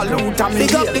friend, salute and me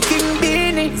big up the King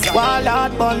Beanie,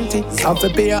 Wallard Bounty. I fi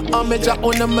pay a homage, I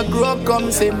own me grow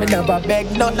come. Say me never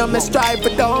beg, nothing me strive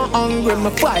for, don't hungry. Me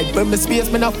fight for me space,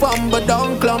 me not fumble,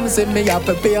 don't clumsy. Me have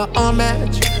to pay a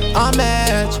homage,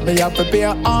 homage. Me have to pay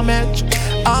a homage,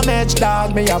 homage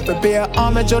dog. Me have to pay a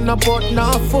homage. You no put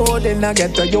no food in I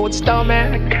get a youth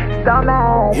stomach.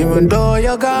 Even though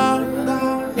you're gone,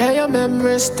 yeah, your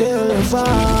memory still live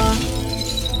on.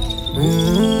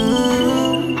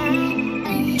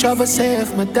 Trouble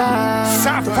safe, my dog.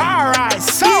 Safari,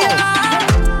 so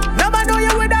yeah. Never knew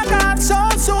you would have gone so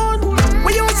soon.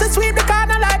 We used to sweep the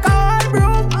corner like a old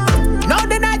broom. Now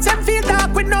the nights them feel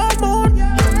dark with no moon.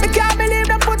 Me can't believe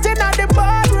them putting on the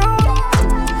ballroom.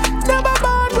 Never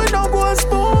born with no gold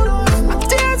spoon. My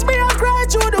tears me and cry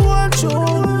through the whole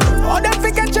tune. Oh, them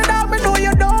forget you down, me know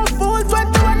you don't fool.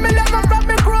 21 me left from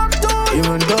me crop too.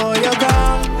 Even though you're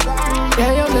gone,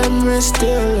 yeah, your memory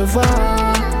still live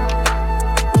on.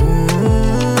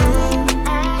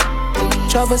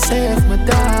 Trouble safe, my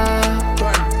dog.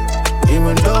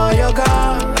 Even though you're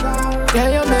gone, yeah,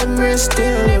 your memory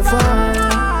still live on.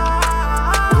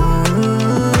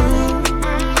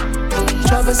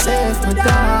 Trouble safe, my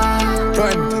dog.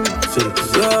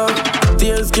 26. Yo,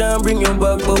 tears can't bring you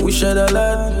back, but we shed a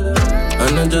lot.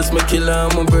 And not just my killer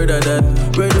and my brother that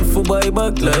ready for buy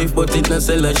back life, but it not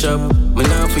sell a shop. Me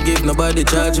not forgive nobody,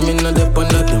 charge me no dep on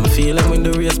that. Them feel them in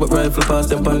the race, but rifle pass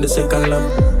them on the second lap.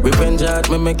 Revenge heart,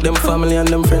 me make them family and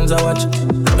them friends I watch.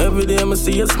 Every day me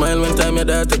see you smile when time you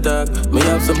dare to talk. Me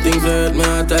have some things hurt me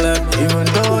heart a lot. Even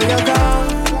though you're gone,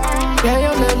 yeah,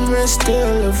 your memory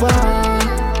still live on.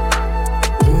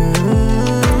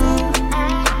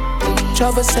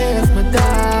 Trouble safe, my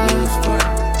dog.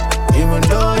 Even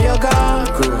though you're gone,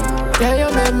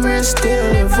 memories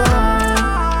still live on.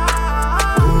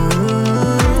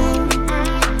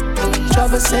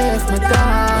 Travel safe, my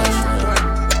dog.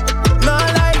 No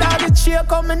like that, the cheer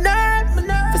coming up.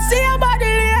 For see your body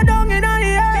lay down in the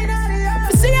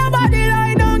earth. For see your body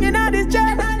lie down in the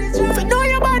jet. For know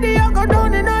your body, you go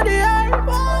down in the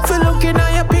earth. For looking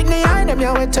at your picnic, I them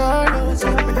you return.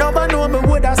 Nobody know me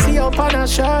would I see up on a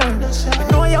shirt. I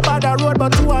know you bad the road,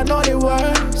 but you are not the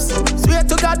worst. Swear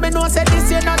to God, me know say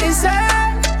this you not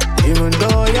deserve. Even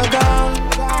though you're gone,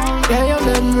 yeah, your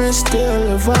memories still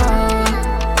live on.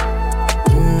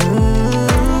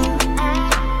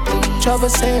 Travel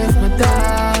safe, my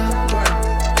dog.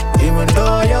 Even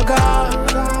though you're gone,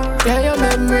 yeah, your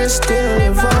memories still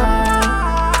live on.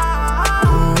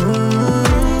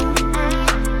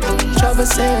 Travel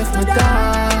safe, my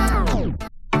dog.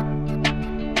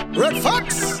 Red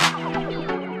Fox.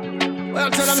 Well,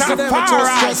 tell them so them to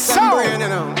stress and brain, you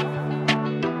know.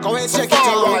 Go and check it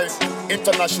out.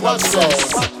 International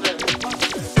sound.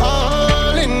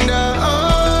 All in the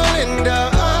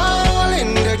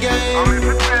game.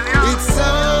 It's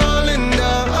all in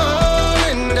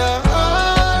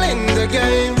the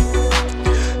game.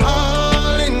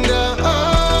 All in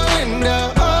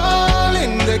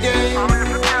the game.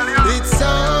 It's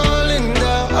all in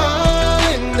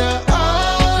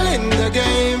the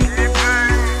game.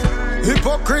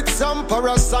 Hypocrites and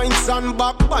parasites and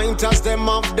backbiters, them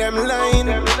off them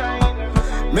line.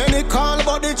 Many call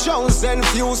but the chosen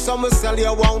few. Some will sell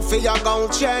you one for your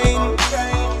gold chain.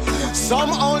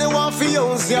 Some only want to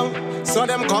use you, so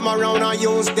them come around and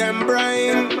use them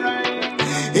brain.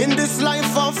 In this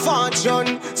life of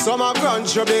fortune, some are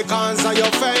grant you because of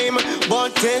your fame.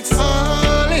 But it's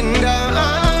all in the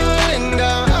game.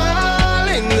 All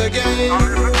in the game.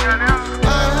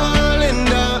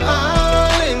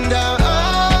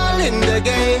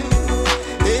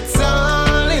 It's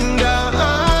all in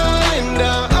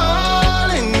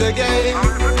the game.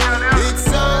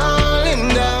 It's all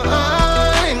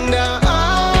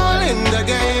in the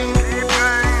game.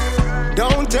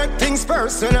 Don't take things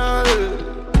personal.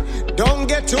 Don't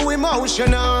get too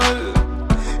emotional.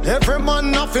 Every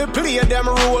man have to play them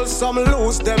roles. Some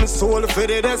lose them soul for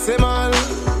the decimal.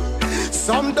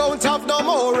 Some don't have no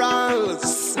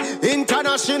morals.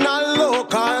 International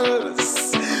locals.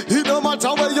 It don't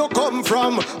matter where you come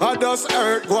from. I just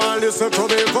heard go and listen to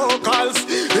the vocals.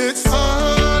 It's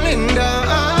all in the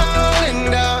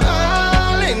game.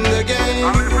 All in the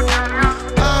game.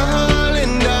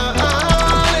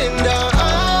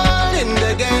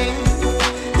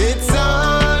 It's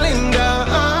all in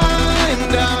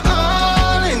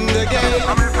the game.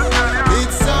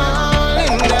 It's all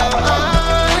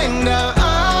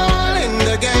in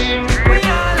the game. We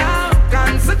all have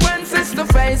consequences to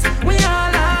face. We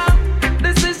all have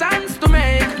decisions to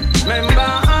make. Remember,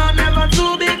 I'm never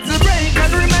too big to break.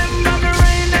 And remember, the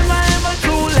rain never ever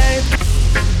too late.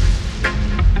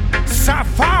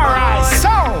 Safari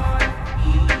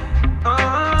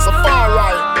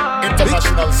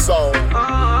International Sound.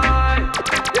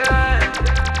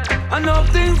 I know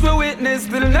things we witness,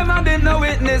 still never been no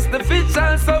witness. The fit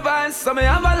shall survive, so me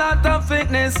have a lot of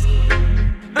fitness.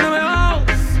 And my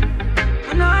house,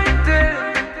 anointed.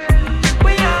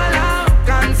 We all have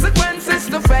consequences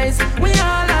to face. We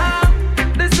all have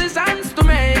decisions to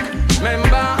make.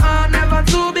 Remember, I'm never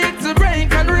too big to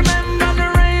break. And remember, the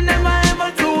rain never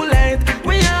ever too late.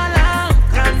 We all have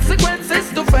consequences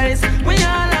to face. We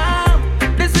all have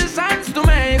decisions to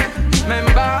make.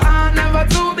 Remember, I'm never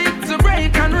too big to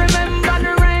break. And remember,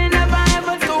 the rain never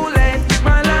ever too late.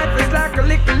 My life is like a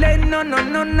little lane, no,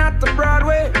 not the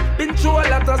Broadway. Been through a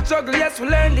lot of struggle, yes, we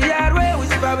learned the hard way.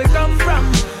 Which where we come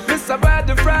from, miss about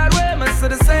the fraud way. Must say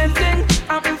the same thing,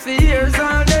 happen for years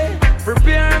all day.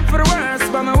 Preparing for the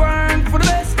worst, but me work for the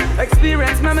best.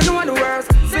 Experience, me know the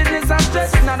worst. Sickness and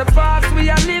stress, now the past we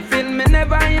are living. Me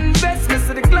never invest, me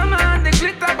see the glamour and the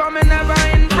glitter, but me never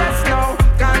impress. No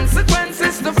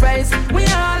consequences to face. We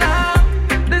all have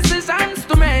decisions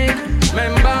to make.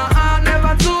 Remember, I'm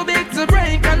never too big to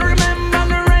break. And remember,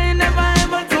 the rain never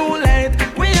ever too late.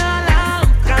 We all have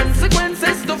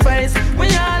consequences to face. We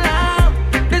all have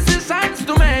decisions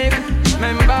to make.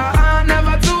 Remember, I'm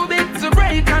never too big to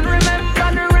break. And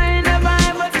remember, the rain never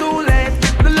ever too late.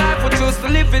 The life we choose to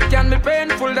live, it can be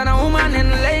painful than a woman in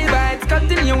labor. It's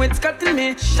cutting you, it's cutting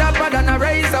me. Sharper than a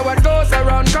razor. What goes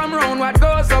around, come round. What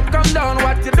goes up, come down.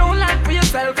 What you don't like for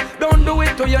yourself, don't do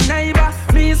it to your neighbor.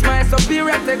 Me is my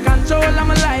superior, take control of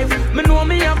my life. Me know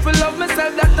me have to love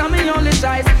myself, that's my only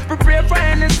choice. Prepare for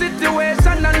any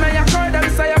situation and may occur. Them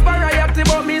say a variety,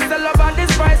 but me still love and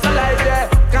despise a life, yeah.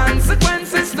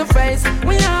 Consequences to face.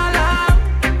 We all have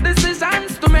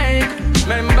decisions to make.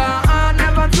 Remember, I'm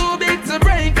never too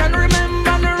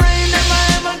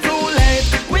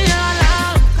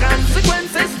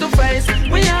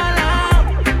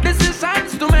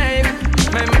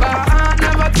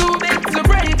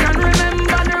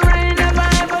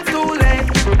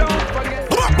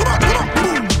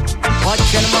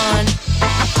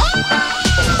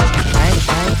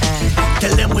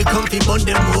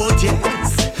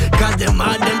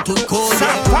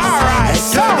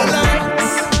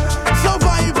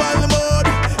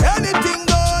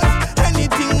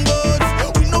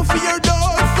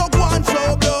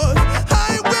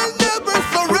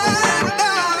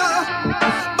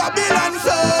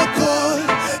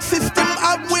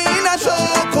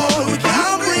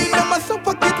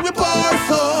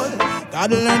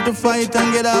Gotta learn to fight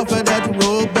and get off of that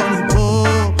rope on the pole.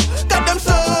 Got them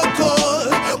so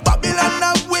cold. Babylon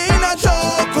have we in a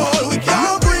chokehold. We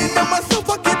can't breathe them and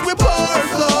suffocate with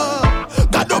parcel.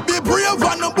 Gotta be brave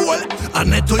and a bold. I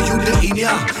met to you the India.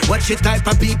 Watch the type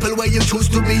of people where you choose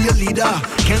to be your leader.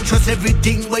 Can't trust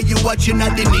everything where you watching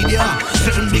at the media.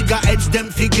 Certain bigger heads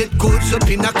them forget good. So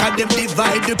pinnacle them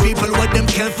divide the people where them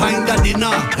can't find a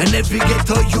dinner. And every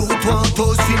ghetto youth want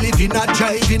those feel live in a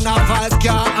drive in a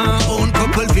 5-car and own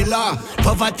couple villa.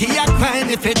 Poverty a crime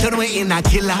if it turn way in a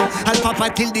killer. I'll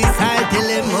papa till this high till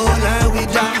them all are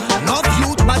with ya. Enough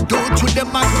youth but don't to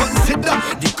them I consider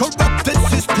the corrupted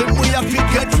system we have to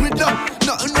get rid of.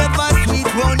 Nothing ever sweet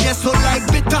round you so like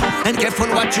bitter. And careful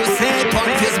what you say on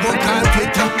Facebook and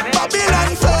Twitter.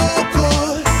 Babylon so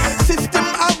cold. System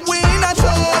have we in a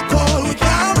chokehold. We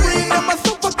can't bring them a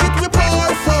suffocate with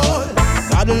parcel.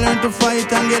 Gotta learn to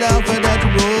fight and get off of that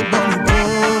rope on the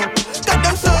pole. Got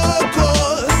them so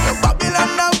cold. Babylon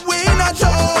have we in a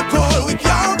chokehold. We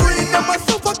can't bring them a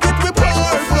suffocate with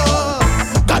parcel.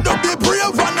 Gotta be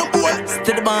brave and a bold.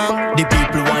 To the bomb, the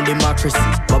people want democracy.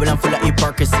 Babylon full of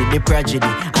hypocrisy, the tragedy.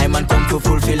 I man come to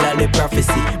fulfill all the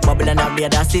prophecy. Babylon have the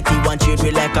audacity, want treat we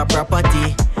like a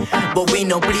property. But we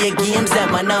no play games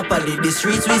like Monopoly. The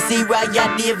streets we see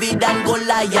riot, David and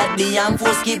Goliath. The armed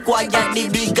force keep quiet, the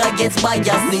bigger gets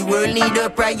biased. The world need a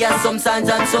prayer, some signs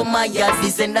and some mayas.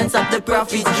 Descendants of the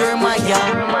prophets, Jeremiah.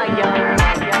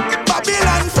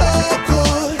 Babylon so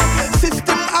cold.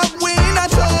 System have we in a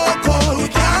chokehold. We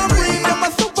can't bring them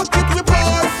a suffocate with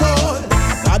parcel.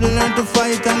 Gotta learn to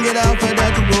fight and get off of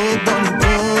that rope on the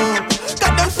pole.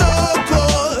 Got them so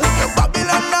cold.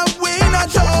 Babylon have we in a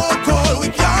chokehold. We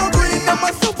can't bring them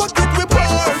a suffocate with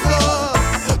parcel.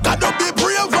 Gotta be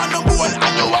brave and a bold.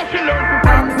 And you have to learn to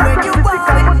fight when you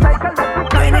want it.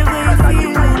 Whenever you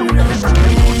feeling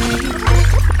lonely,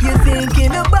 you're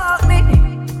thinking about me.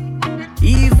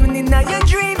 Even in your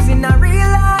dreams, in a real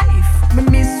life, me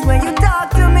miss when you talk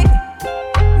to me.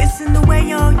 Missing the way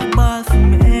you ball for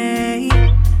me.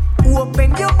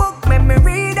 Open your book, make me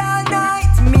read all night.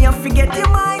 Me, I forget your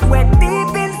mind, went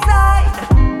deep inside.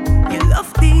 Your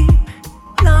love deep,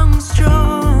 long,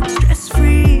 strong,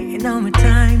 stress-free. In our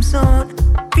time zone,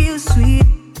 feel sweet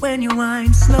when you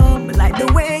wind slow. Me like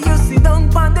the way you sit down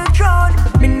on the throne.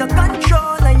 Me no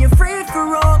control and you're free for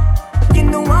roam. You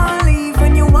know I'll leave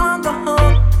when you want go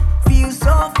home. Feel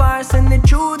so far, send it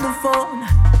through the phone.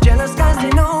 Jealous cause they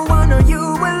know one of you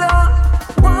alone.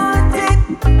 Want it,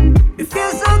 it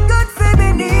feels so good for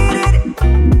me, need it.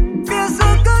 Feels so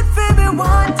good for me,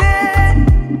 want it.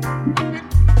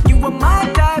 You were my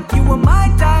type,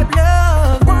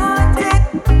 love. Want it,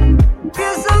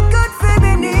 feels so good for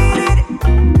me, need it.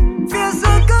 Feels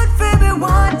so good for me,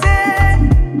 want it.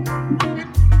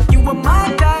 You were my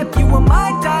type,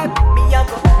 me I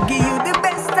go give you the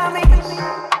best of me.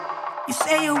 You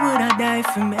say you woulda die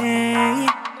for me.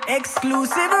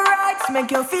 Exclusive rights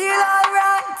make you feel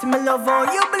alright. Me love how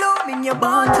you bloom in your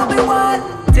born to be one.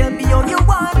 Tell me how you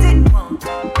want it.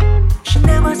 She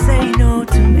never say no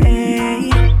to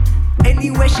me.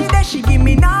 Anywhere she there, she give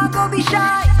me nah go be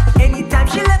shy. Anytime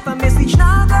she left a message,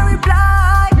 nah go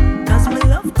reply. Cause me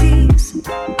love things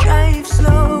drive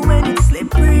slow when it's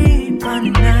slippery on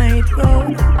the night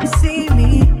road. You see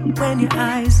me when your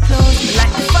eyes close. Me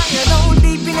like the fire down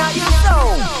deep in your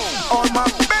soul. All my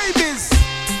babies,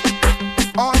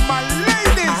 all my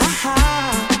ladies.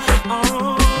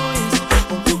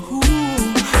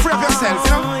 Free up yourself,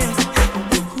 you know.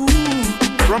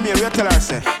 Romeo, you tell her,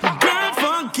 say. Don't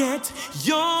forget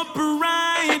your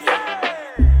pride.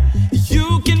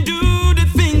 You can do the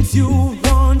things you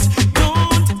want.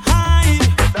 Don't hide.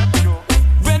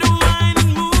 Red wine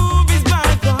and movies by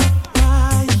the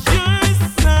fireside.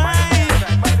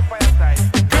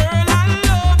 Girl, I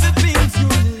love the things you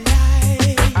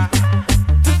like.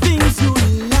 The things you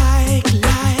like.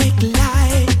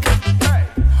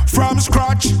 From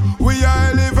scratch, we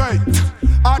elevate.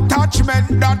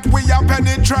 Attachment that we are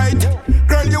penetrate.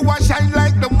 Girl, you are shine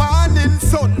like the morning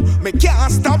sun. Me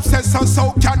can't stop, say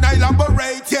so can I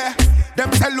elaborate, yeah.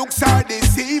 Them say looks are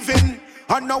deceiving.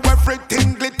 I know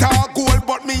everything glitter gold,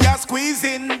 but me a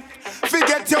squeezing.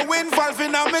 Forget you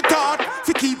involving on me thought.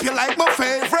 To keep you like my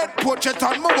favorite, portrait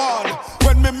on my wall.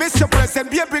 When me miss your present,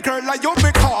 baby girl, like you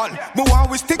me call. Me want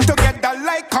we stick together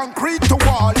like concrete to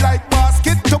wall, like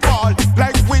basket to ball,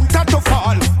 like winter to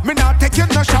fall. Me not take you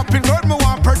no shopping, girl, me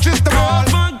want purchase them all.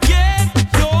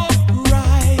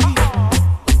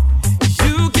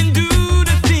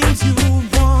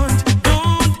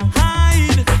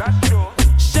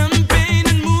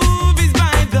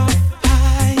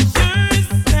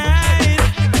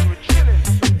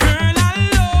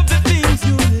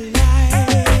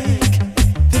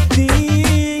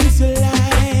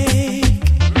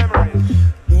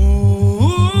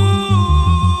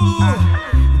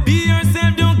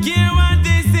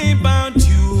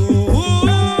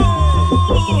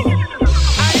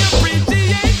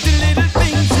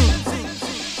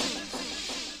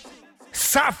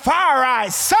 Safari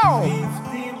Sound.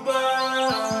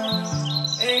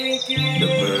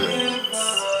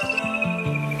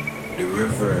 The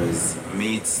rivers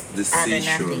meets the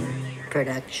seashore.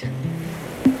 Production.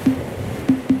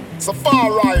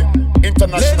 Safari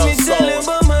International Let me tell you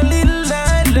about my little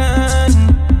island,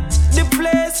 the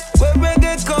place where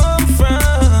reggae come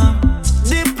from,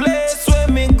 the place where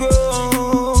me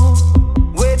grow,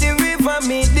 where the river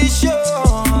meet the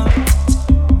shore,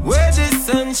 where the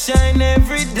sun shine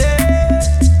every day.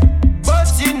 But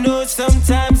you know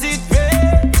sometimes it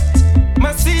rains.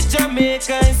 My see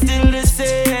Jamaica is still the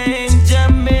same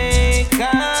Jamaica.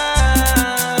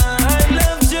 I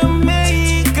love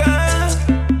Jamaica.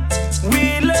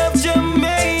 We love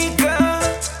Jamaica.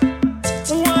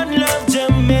 One love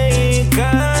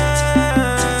Jamaica.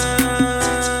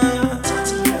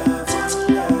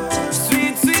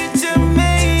 Sweet, sweet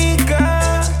Jamaica.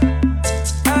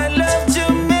 I love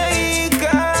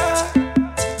Jamaica.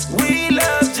 We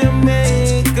love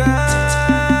Jamaica.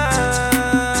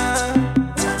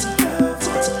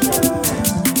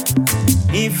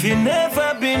 If you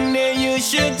never been there, you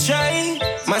should try.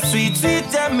 My sweet, sweet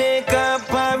Jamaica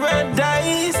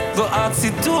paradise. Go ask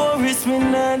the tourists, me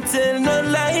not tell no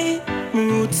lie. Me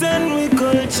roots and me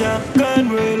culture gone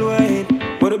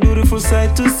worldwide. What a beautiful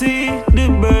sight to see. The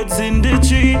birds in the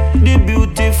tree, the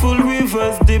beautiful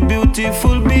rivers, the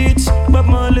beautiful beach. Bob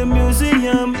Marley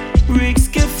Museum, Rick's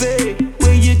Cafe,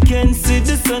 where you can see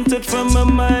the sunset from a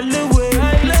mile away.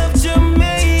 I love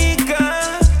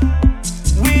Jamaica.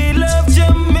 We love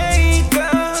Jamaica.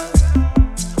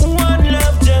 One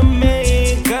love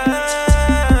Jamaica.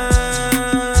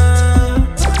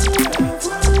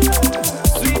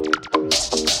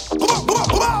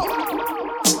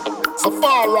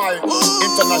 Safari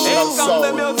International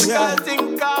Sound.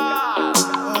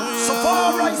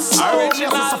 Safari Sound.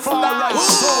 Original Safari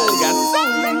Sound.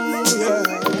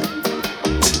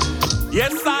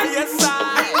 Yes, sir, yes, sir.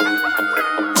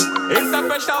 It's a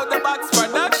fresh out the box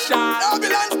production.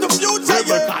 Ambulance to future,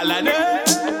 River Colony.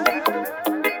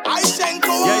 I shank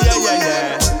go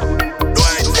Yeah. Do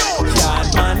it, yo. Yard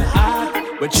man art.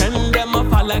 We trend them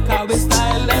up all like how we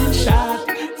style them shot.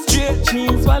 Straight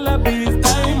jeans, wallabies,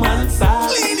 diamond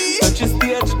socks. Touch a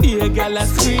stage, here, gal a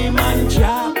scream and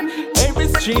drop. Every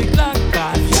street like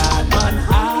that, yard man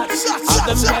art. All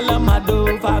them gal a mad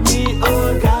over me,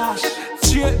 oh gosh.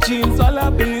 Straight jeans,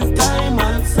 wallabies,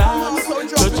 diamond socks.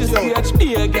 Touch a stage,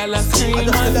 here, gal a scream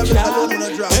and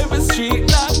drop. Every street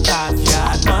like that,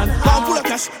 yard man Can't pull a art.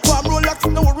 cash, palm Rolex.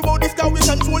 No worry about this guy, we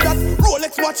control that.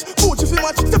 Rolex watch, Gucci fi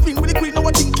match. Step in with the queen, now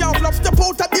I think can't flop. Step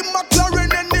out of the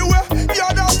McLaren anywhere.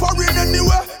 Yard or foreign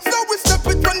anywhere. So we step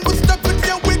it when we step it,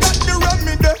 yeah, we got the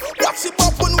remedy. Watch it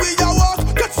pop when we a walk.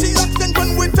 Catch the accent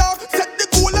when we talk. Set the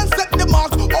goal and set the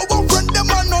mark. Our friend, them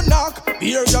a no knock.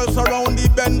 Beer girls around the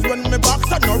bends when me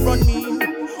box and no running.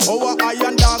 Our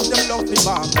iron dogs, them love the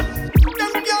back.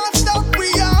 Them can't stop, we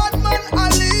hard man a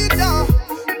leader.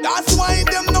 That's why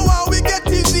them know how we get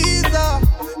the visa.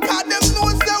 Cause them know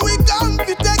say we come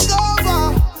to take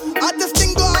over. I just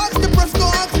think go ask the press, go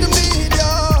ask the media.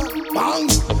 Bang,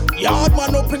 yard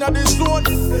man up in the zone.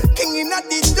 King in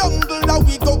the jungle, that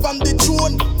we go from the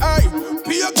throne. Hey,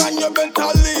 pagan, you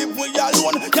better leave we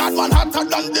alone. Yard man hotter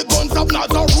than the guns of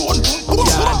Nazarone.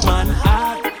 Yard man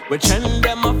art. We trend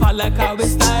them up all like how we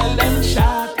style them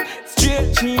shot.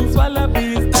 Straight jeans,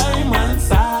 wallabies, diamond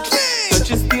socks. Touch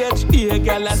a stage, here,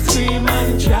 gal a scream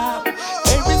and drop.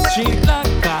 Every street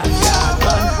like that, yard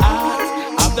man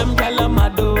art. Have them gal a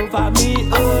mad over me,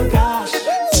 oh gosh.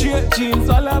 Straight jeans,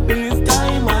 wallabies,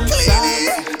 diamond socks.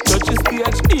 Touch a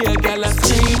stage, here, gal a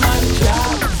scream and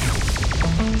drop.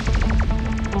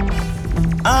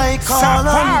 I call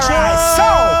Safari on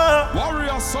Sound.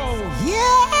 Warrior Sound.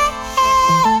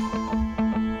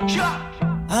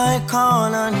 I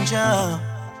call on Jah.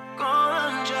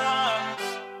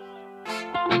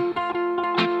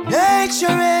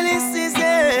 Naturalist is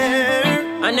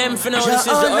there. And them for now, this is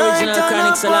the original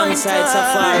Chronics alongside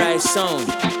Safari Sound.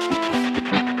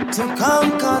 To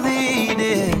conquer the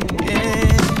Eden.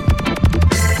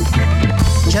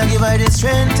 Jah give I the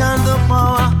strength and the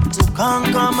power to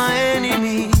conquer my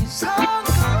enemies.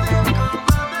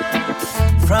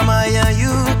 From my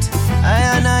youth,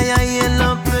 I hail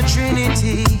up the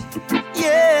Trinity.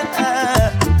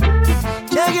 Yeah.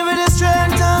 Jah give me the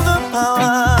strength and the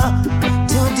power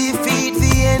to defeat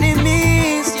the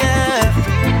enemies. Yeah.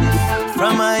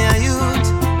 From my youth,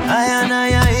 I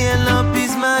hail up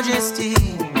His Majesty.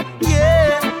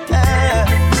 Yeah.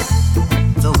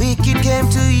 The wicked came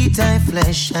to eat thy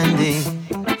flesh and they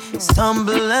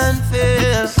stumble and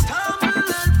fail.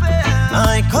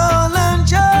 I call on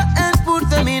Jah and put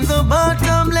them in the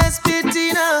bottomless pity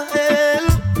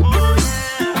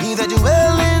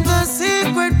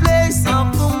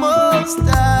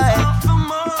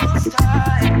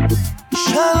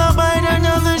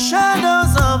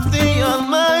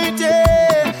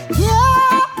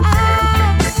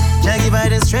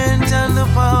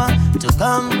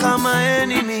conquer my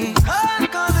enemies.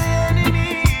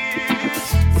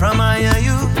 From my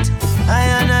youth,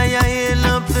 I hail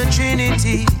up the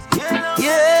Trinity.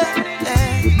 Yeah.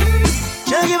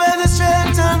 Shall give us the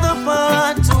strength and the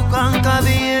power to conquer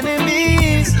the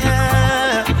enemies.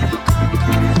 Yeah.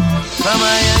 From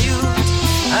my youth,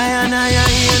 I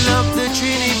hail up the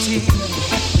Trinity.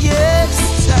 Yes,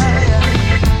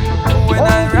 when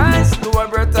I rise to a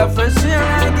breath of fresh air,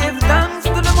 I give thanks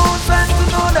to the Most High to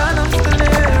know that I'm still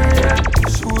here. Yeah.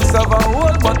 Shoes of a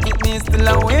hole, but it needs still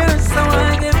a wear. So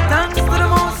I give thanks to the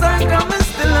Most High, come and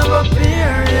still have a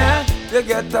peer. Yeah. You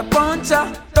get a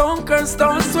puncher, don't curse,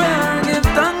 don't swear. Give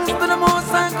thanks to the Most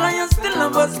High, cause you still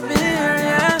have a spear.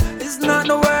 Yeah. It's not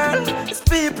the world, it's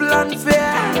people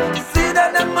unfair. You see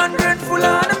that them ungrateful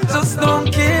and them just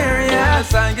don't care.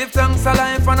 Yes, I give thanks to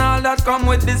life and all that come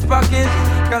with this package.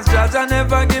 Cause Jaja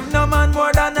never give no man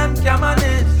more than them can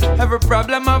manage. Every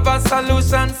problem have a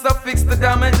solution, so fix the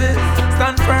damages.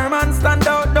 Stand firm and stand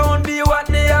out, don't be what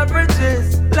the average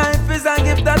is. Life is a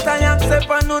gift that I accept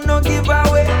and no give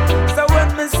away. So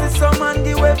when me see someone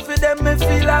give way for them, me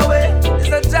feel away. It's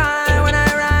a joy when I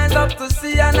rise up to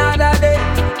see another day.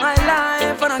 My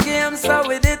life on a game, so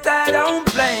with it I don't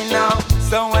play now.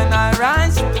 So when I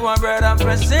rise to a breath of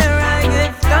fresh air, I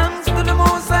give thanks to the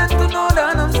Most High to know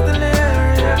that I'm still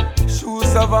here. Yeah.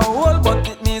 Shoes of a hole, but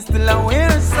it needs still a wear.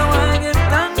 So I give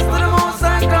thanks to the Most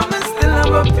High, come and still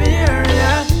have a peer.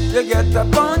 Yeah. You get a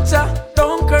puncher,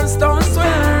 don't curse, don't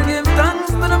swear. Give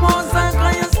thanks to the Most High,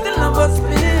 cause you still have a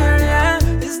spear. Yeah.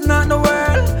 It's not the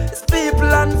world, it's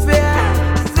people unfair.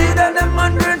 See that them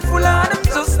ungrateful and them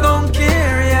just don't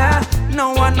care. Yeah.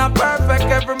 No one a perfect,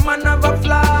 every man have a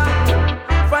flaw.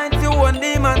 Find you one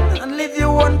demon and live you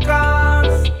one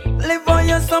cause. Live how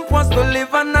you're supposed to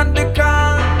live and not the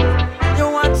cause. You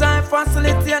want time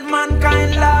facilitate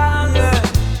mankind lives.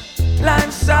 Yeah.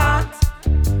 Life short,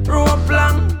 rope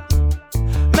long.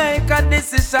 Make a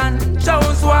decision,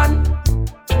 choose one.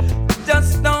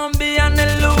 Just don't be an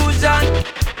illusion.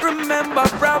 Remember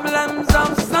problems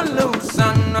have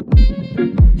solution.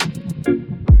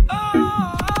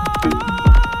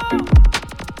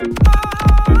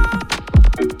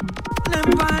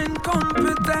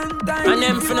 And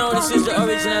then for now, this is the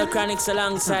original Chronics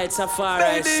alongside Safari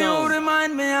Baby, Sound. you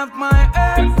remind me of my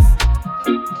ex.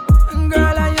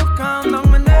 Girl, how you calm down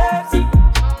my nerves.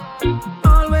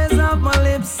 Always have my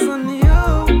lips on you.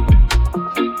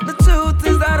 The truth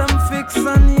is that I'm fixed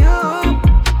on you.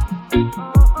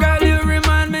 Girl, you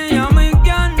remind me of my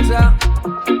ganja.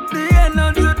 The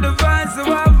energy device you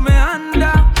have me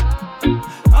under.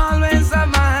 Always have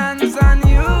my hands on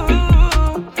you.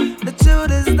 The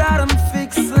truth is that I'm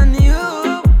fixed on you.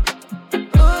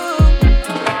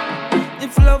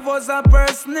 If love was a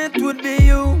person, it would be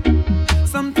you.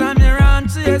 Sometimes you're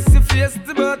raunchy, yes, you face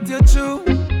the but you're true.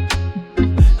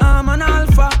 I'm an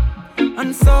alpha,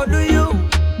 and so do you.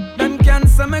 Them can't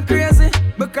say me crazy,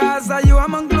 because of you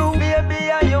I'm a glue.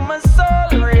 Baby, are you my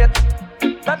soul rate?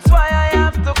 That's why I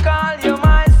have to call you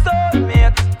my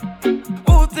soulmate.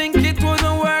 Who think it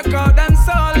wouldn't work out and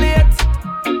so late?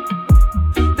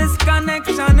 This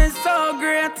connection is so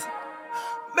great.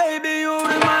 Baby, you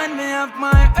remind me of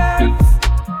my ex.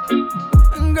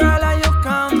 Girl, how you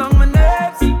calm down my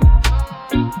nerves.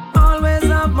 Always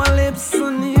have my lips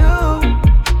on you.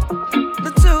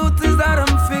 The truth is that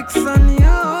I'm fixed on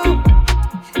you.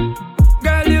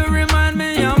 Girl, you remind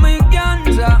me of my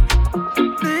ganja.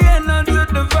 The energy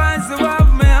device you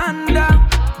have me under.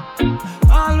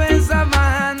 Always have my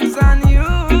hands on you.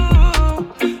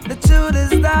 The truth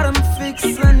is that I'm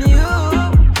fixed on you.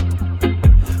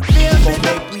 Baby,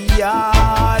 make we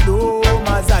all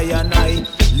my Zion I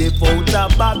live out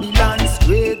of Babylon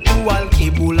straight to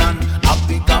Al-Kibulan.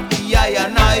 Happy copy I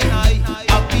and I.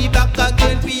 Happy back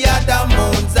again via the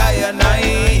Mount Zion I.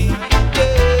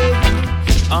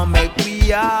 Yeah. And make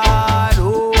we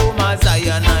all my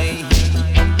Zion I.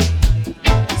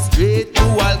 Straight to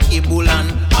Al-Kibulan.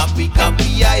 Happy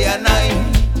copy I and I.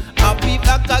 Happy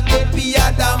back again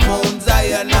via the Mount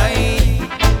Zion I.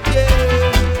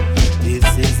 Yeah. This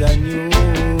is a new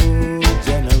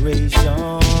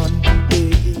generation.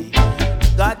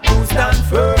 Got to stand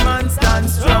firm and stand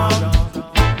strong.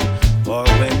 For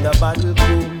when the battle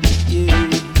comes,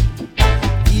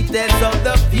 yeah, eaters of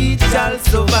the feet shall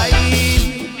survive.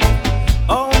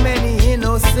 How many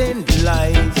innocent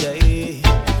lives, yeah?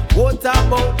 What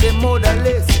about the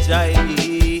motherless child?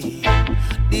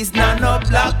 This not no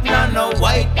black, not no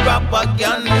white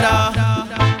propaganda.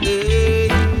 Yeah.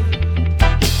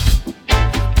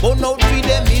 But now treat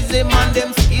them is him and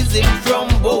them schism from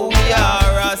Boya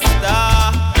Rasta.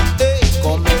 Hey,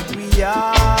 come every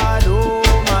yard, oh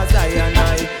my Zion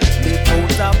I. Live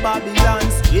out of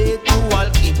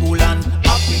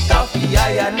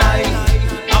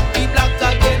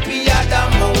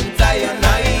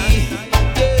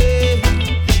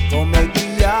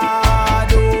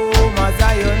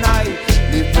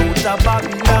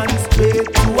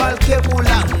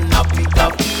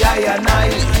and I.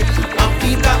 And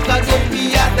we back again,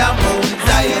 we are the Mount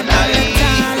Zion.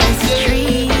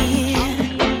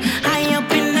 High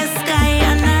up in the sky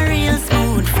on a real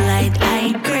smooth flight.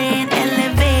 High grade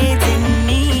elevating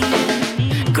me.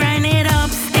 Grind it up,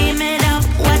 steam it up,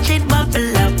 watch it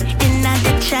bubble up. In the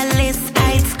chalice,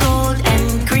 ice cold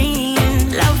and green.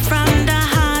 Love from the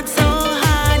heart, so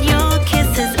hard, your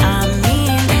kisses are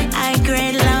mean. High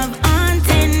grade love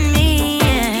haunting me.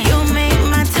 You make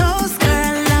my toes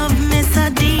curl, love me so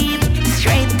deep.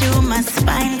 Straight through my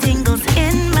spine, tingles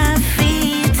in my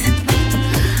feet.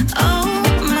 Oh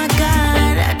my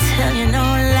God, I tell you no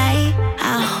lie.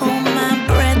 I hold my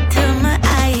breath till my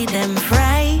eye them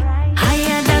fry.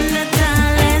 Higher than the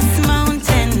tallest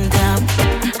mountain top,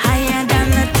 higher than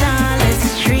the tallest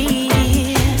tree.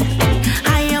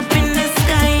 High up in the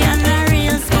sky on a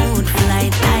real smooth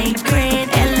flight. High grade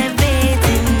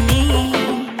elevating me.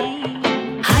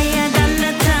 Higher than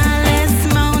the tallest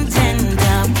mountain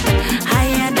top,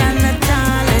 higher than the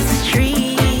tallest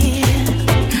tree.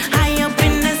 High up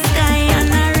in the sky on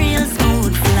a real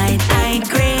smooth flight. High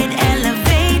grade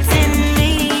elevating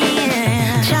me.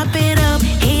 Chop it up,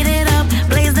 heat it up,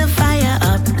 blaze the fire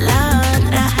up, Lord.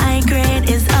 The high grade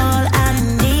is all I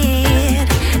need.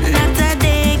 Not a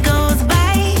day goes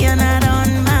by, you're not on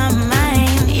my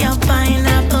mind. Your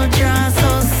pineapple draw so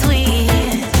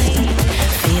sweet.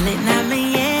 Feel it now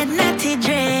me head, natty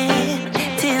dread.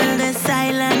 Till the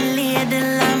silent lady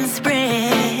lamb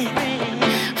spread.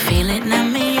 Feel it now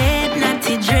me head,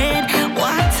 natty dread.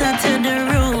 Water to the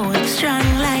root, strong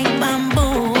like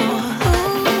bamboo.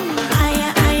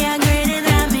 Higher, higher grade in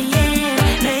me head.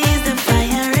 Raise the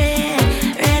fire red,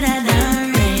 redder than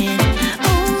red.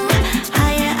 Ooh,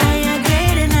 higher, higher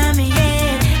grade in me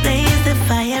head. Raise the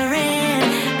fire red,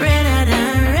 redder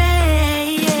than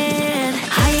red.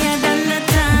 Higher than the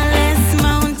tallest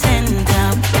mountain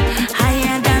top,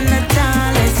 higher than the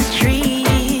tallest tree.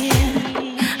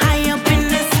 High up in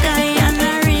the sky on a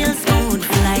real smooth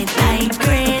flight. High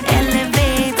grade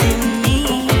elevating me.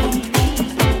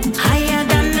 Higher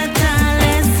than the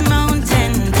tallest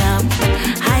mountain top,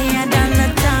 higher than the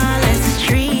tallest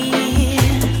tree.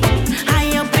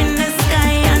 High up in the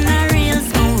sky on a real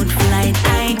smooth flight.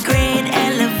 High grade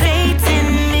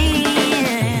elevating me.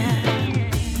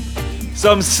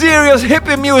 Some serious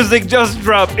hippie music just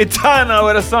dropped. Etana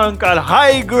with a song called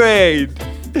High Grade.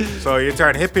 So you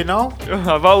turn hippie now?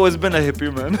 I've always been a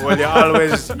hippie, man. Well,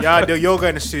 you do yoga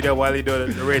in the studio while you do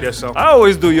the radio show. I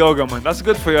always do yoga, man. That's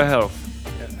good for your health.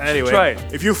 Anyway, Try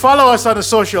it. if you follow us on the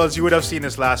socials, you would have seen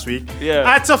us last week.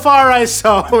 Yeah. At Safari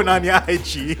Sound on your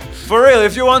IG. For real,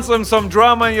 if you want some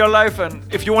drama in your life, and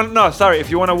if you want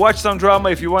to watch some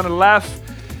drama, if you want to laugh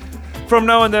from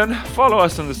now and then, follow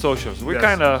us on the socials. We Yes.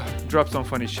 kind of drop some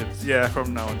funny shit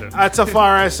from now and then. At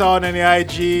Safari Sound on the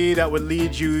IG, that would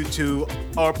lead you to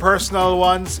our personal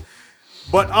ones.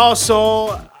 But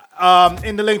also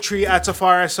in the link tree at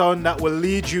Safari Sound, that will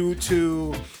lead you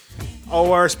to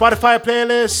our Spotify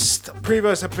playlist,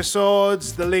 previous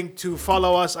episodes, the link to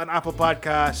follow us on Apple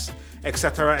Podcasts,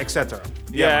 etc., etc.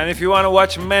 Yeah, and if you want to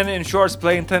watch men in shorts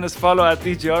playing tennis, follow at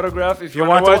DJ Autograph. If you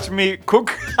want to watch me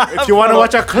cook, if you want to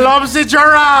watch a clumsy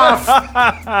giraffe,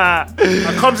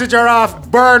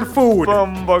 burn food.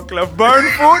 Bumbuckler, burn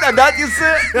food, and that you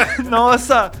say? No,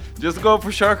 sir. Just go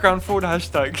for Shark on Food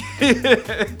hashtag.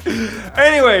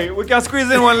 Anyway, we can squeeze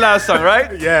in one last song,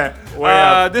 right? Yeah.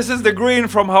 This is The Green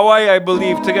from Hawaii, I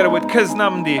believe, together with Kez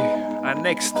Namdi. And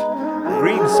next,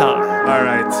 Green song. All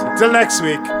right. Till next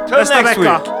week. Till next week.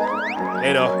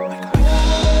 Later.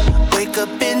 Wake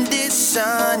up in this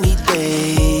sunny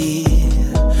day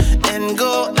and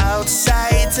go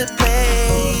outside to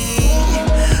play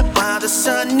while the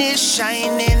sun is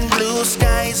shining, blue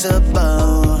skies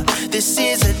above. This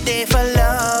is a day for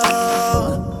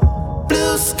love.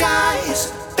 Blue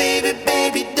skies, baby,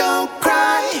 baby, don't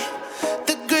cry.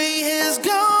 The gray has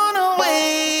gone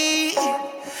away.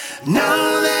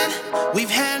 Now that we've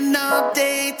had no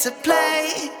day to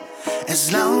play,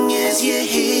 as long as you're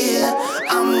here,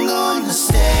 I'm gonna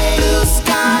stay. Blue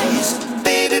skies,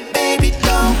 baby, baby,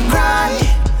 don't cry.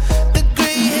 The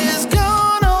gray has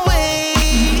gone away.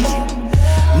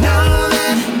 Now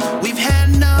that we've had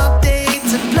no day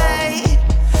to play,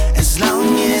 as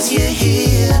long as you're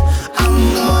here,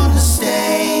 I'm gonna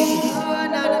stay.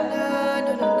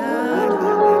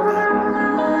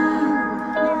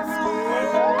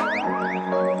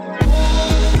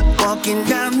 Walking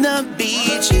down the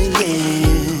beach,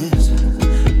 yes,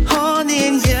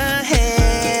 holding your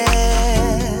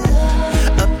hand,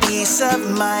 a piece of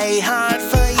my heart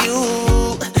for you.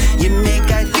 You make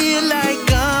I feel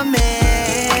like a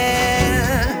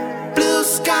man. Blue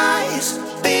skies,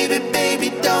 baby, baby,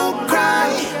 don't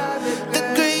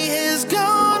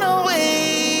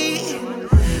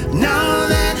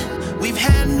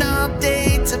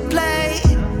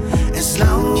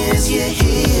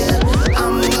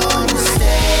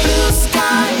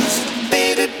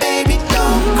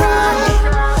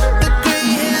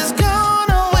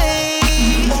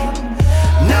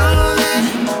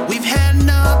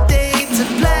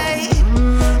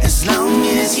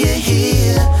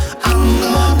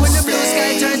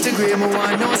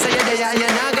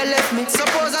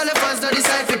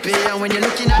pay. And when you're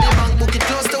looking at the bank book, it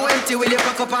close to empty. Will you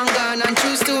pack up and gone and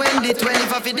choose to end it? Well,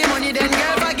 if I feed the money, then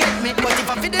girl forget me. But if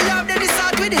I feed the love, then it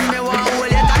start with it. Me want hold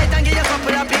you tight and give you a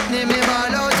couple of picnic. Me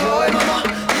ball out, oh mama,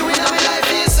 you in my life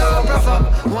is so proper.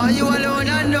 Why you alone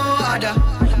and no other?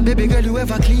 Baby girl, you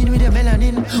ever clean with your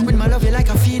melanin? With my love, you like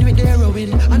a fiend with the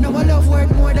heroin. I know I love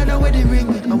work more than a wedding ring.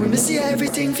 And when me see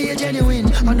everything feel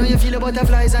genuine, I know you feel the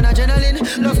butterflies and adrenaline.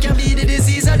 Love can be the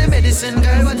disease or the medicine.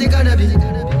 Girl, what it gonna be?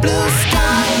 Blue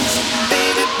skies,